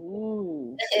so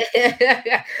difficult.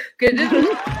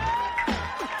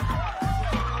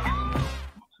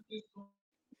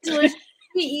 This was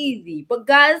pretty easy, but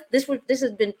guys, this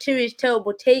has been Tiri's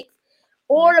Terrible Takes,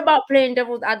 all about playing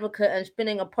devil's advocate and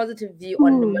spinning a positive view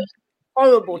on the most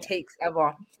horrible takes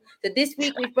ever. So this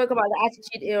week we spoke about the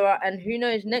Attitude Era, and who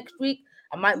knows, next week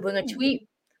I might bring a tweet,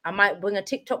 I might bring a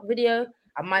TikTok video,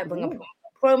 I might bring a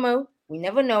promo. We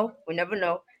never know.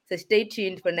 So stay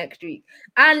tuned for next week.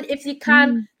 And if you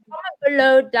can, comment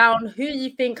below down who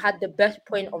you think had the best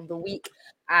point of the week,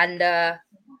 and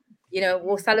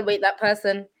we'll celebrate that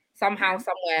person somehow,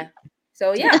 somewhere.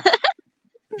 So yeah.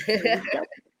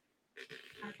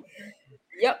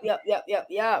 Yep.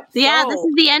 Yeah, this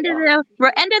is the end of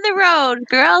the road,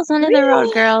 girls. End of the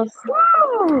road, girls.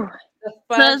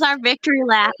 So this is our victory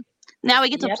lap. Now we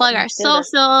get to plug our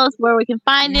socials, where we can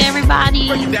find everybody.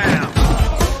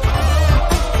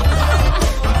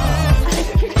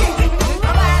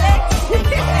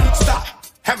 Stop.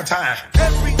 Hammer time.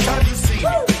 Every time you see me,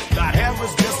 the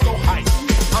hammers just so hype.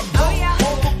 I'm going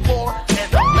overboard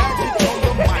and the magic on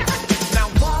the mic. Now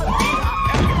why did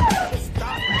I ever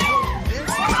stop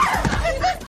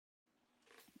doing this?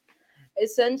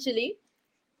 Essentially,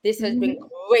 this has been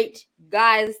great.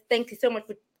 Guys, thank you so much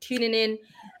for tuning in.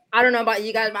 I don't know about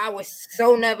you guys, but I was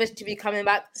so nervous to be coming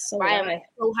back. I am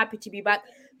so happy to be back.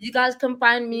 You guys can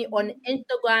find me on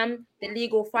Instagram, The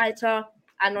Legal Fighter,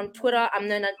 and on Twitter, I'm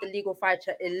known as The Legal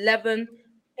Fighter 11.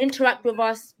 Interact with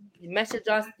us, message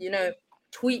us,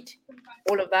 tweet,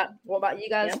 all of that. What about you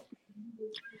guys?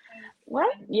 Well,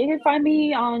 you can find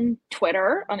me on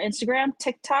Twitter, on Instagram,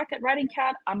 TikTok at Writing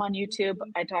Cat. I'm on YouTube.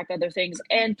 I talk other things,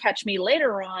 and catch me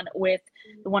later on with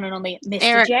the one and only Mr.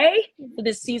 Eric. J for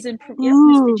this season. Yes,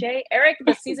 Mr. J, Eric,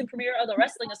 the season premiere of the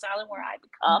Wrestling Asylum, where I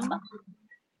become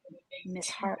Miss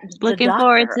Hart. Looking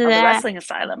forward to of that. The Wrestling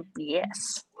Asylum.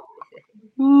 Yes.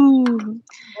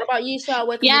 What about you, Shah?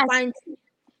 Where can you find you?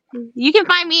 You can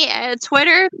find me at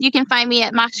Twitter. You can find me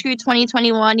at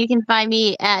MoxCrew2021. You can find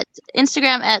me at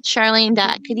Instagram at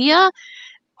Charlene.Kadia.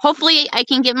 Hopefully, I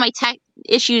can get my tech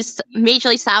issues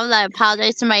majorly solved. I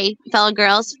apologize to my fellow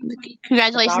girls.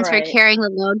 Congratulations for carrying the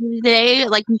load today.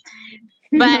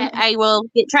 But I will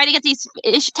try to get these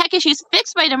tech issues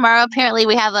fixed by tomorrow. Apparently,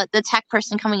 we have the tech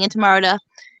person coming in tomorrow to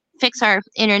fix our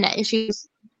internet issues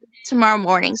tomorrow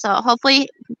morning. So hopefully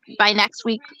by next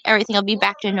week, everything will be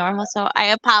back to normal. So I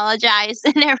apologize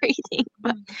and everything.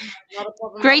 But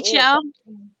great show.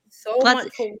 So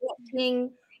much for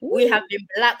watching. We have been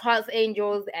BlackHarts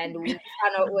Angels, and we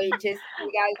cannot wait to see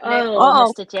you guys next.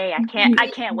 Mr. J, I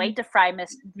can't wait to fry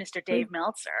Mr. Dave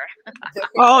Meltzer.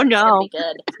 Oh no. It's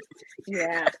gonna be good.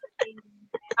 Yeah.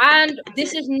 And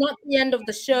this is not the end of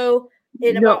the show.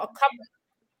 In about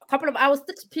a couple of hours,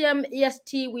 6 p.m.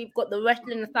 EST, we've got the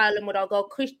Wrestling Asylum with our girl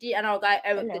Christy and our guy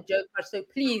Eric the Joker. So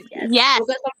please,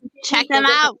 check them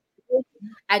out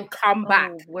and come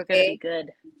back. We're gonna be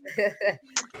good.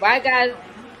 Bye, guys.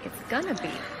 It's gonna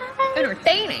be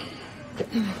entertaining.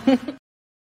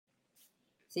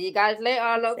 See you guys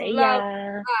later. Lots of See love.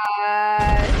 ya.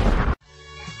 Bye.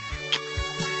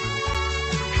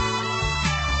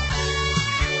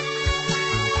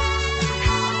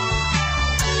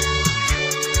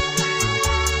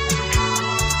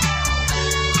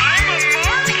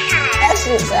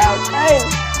 this out.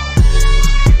 Damn.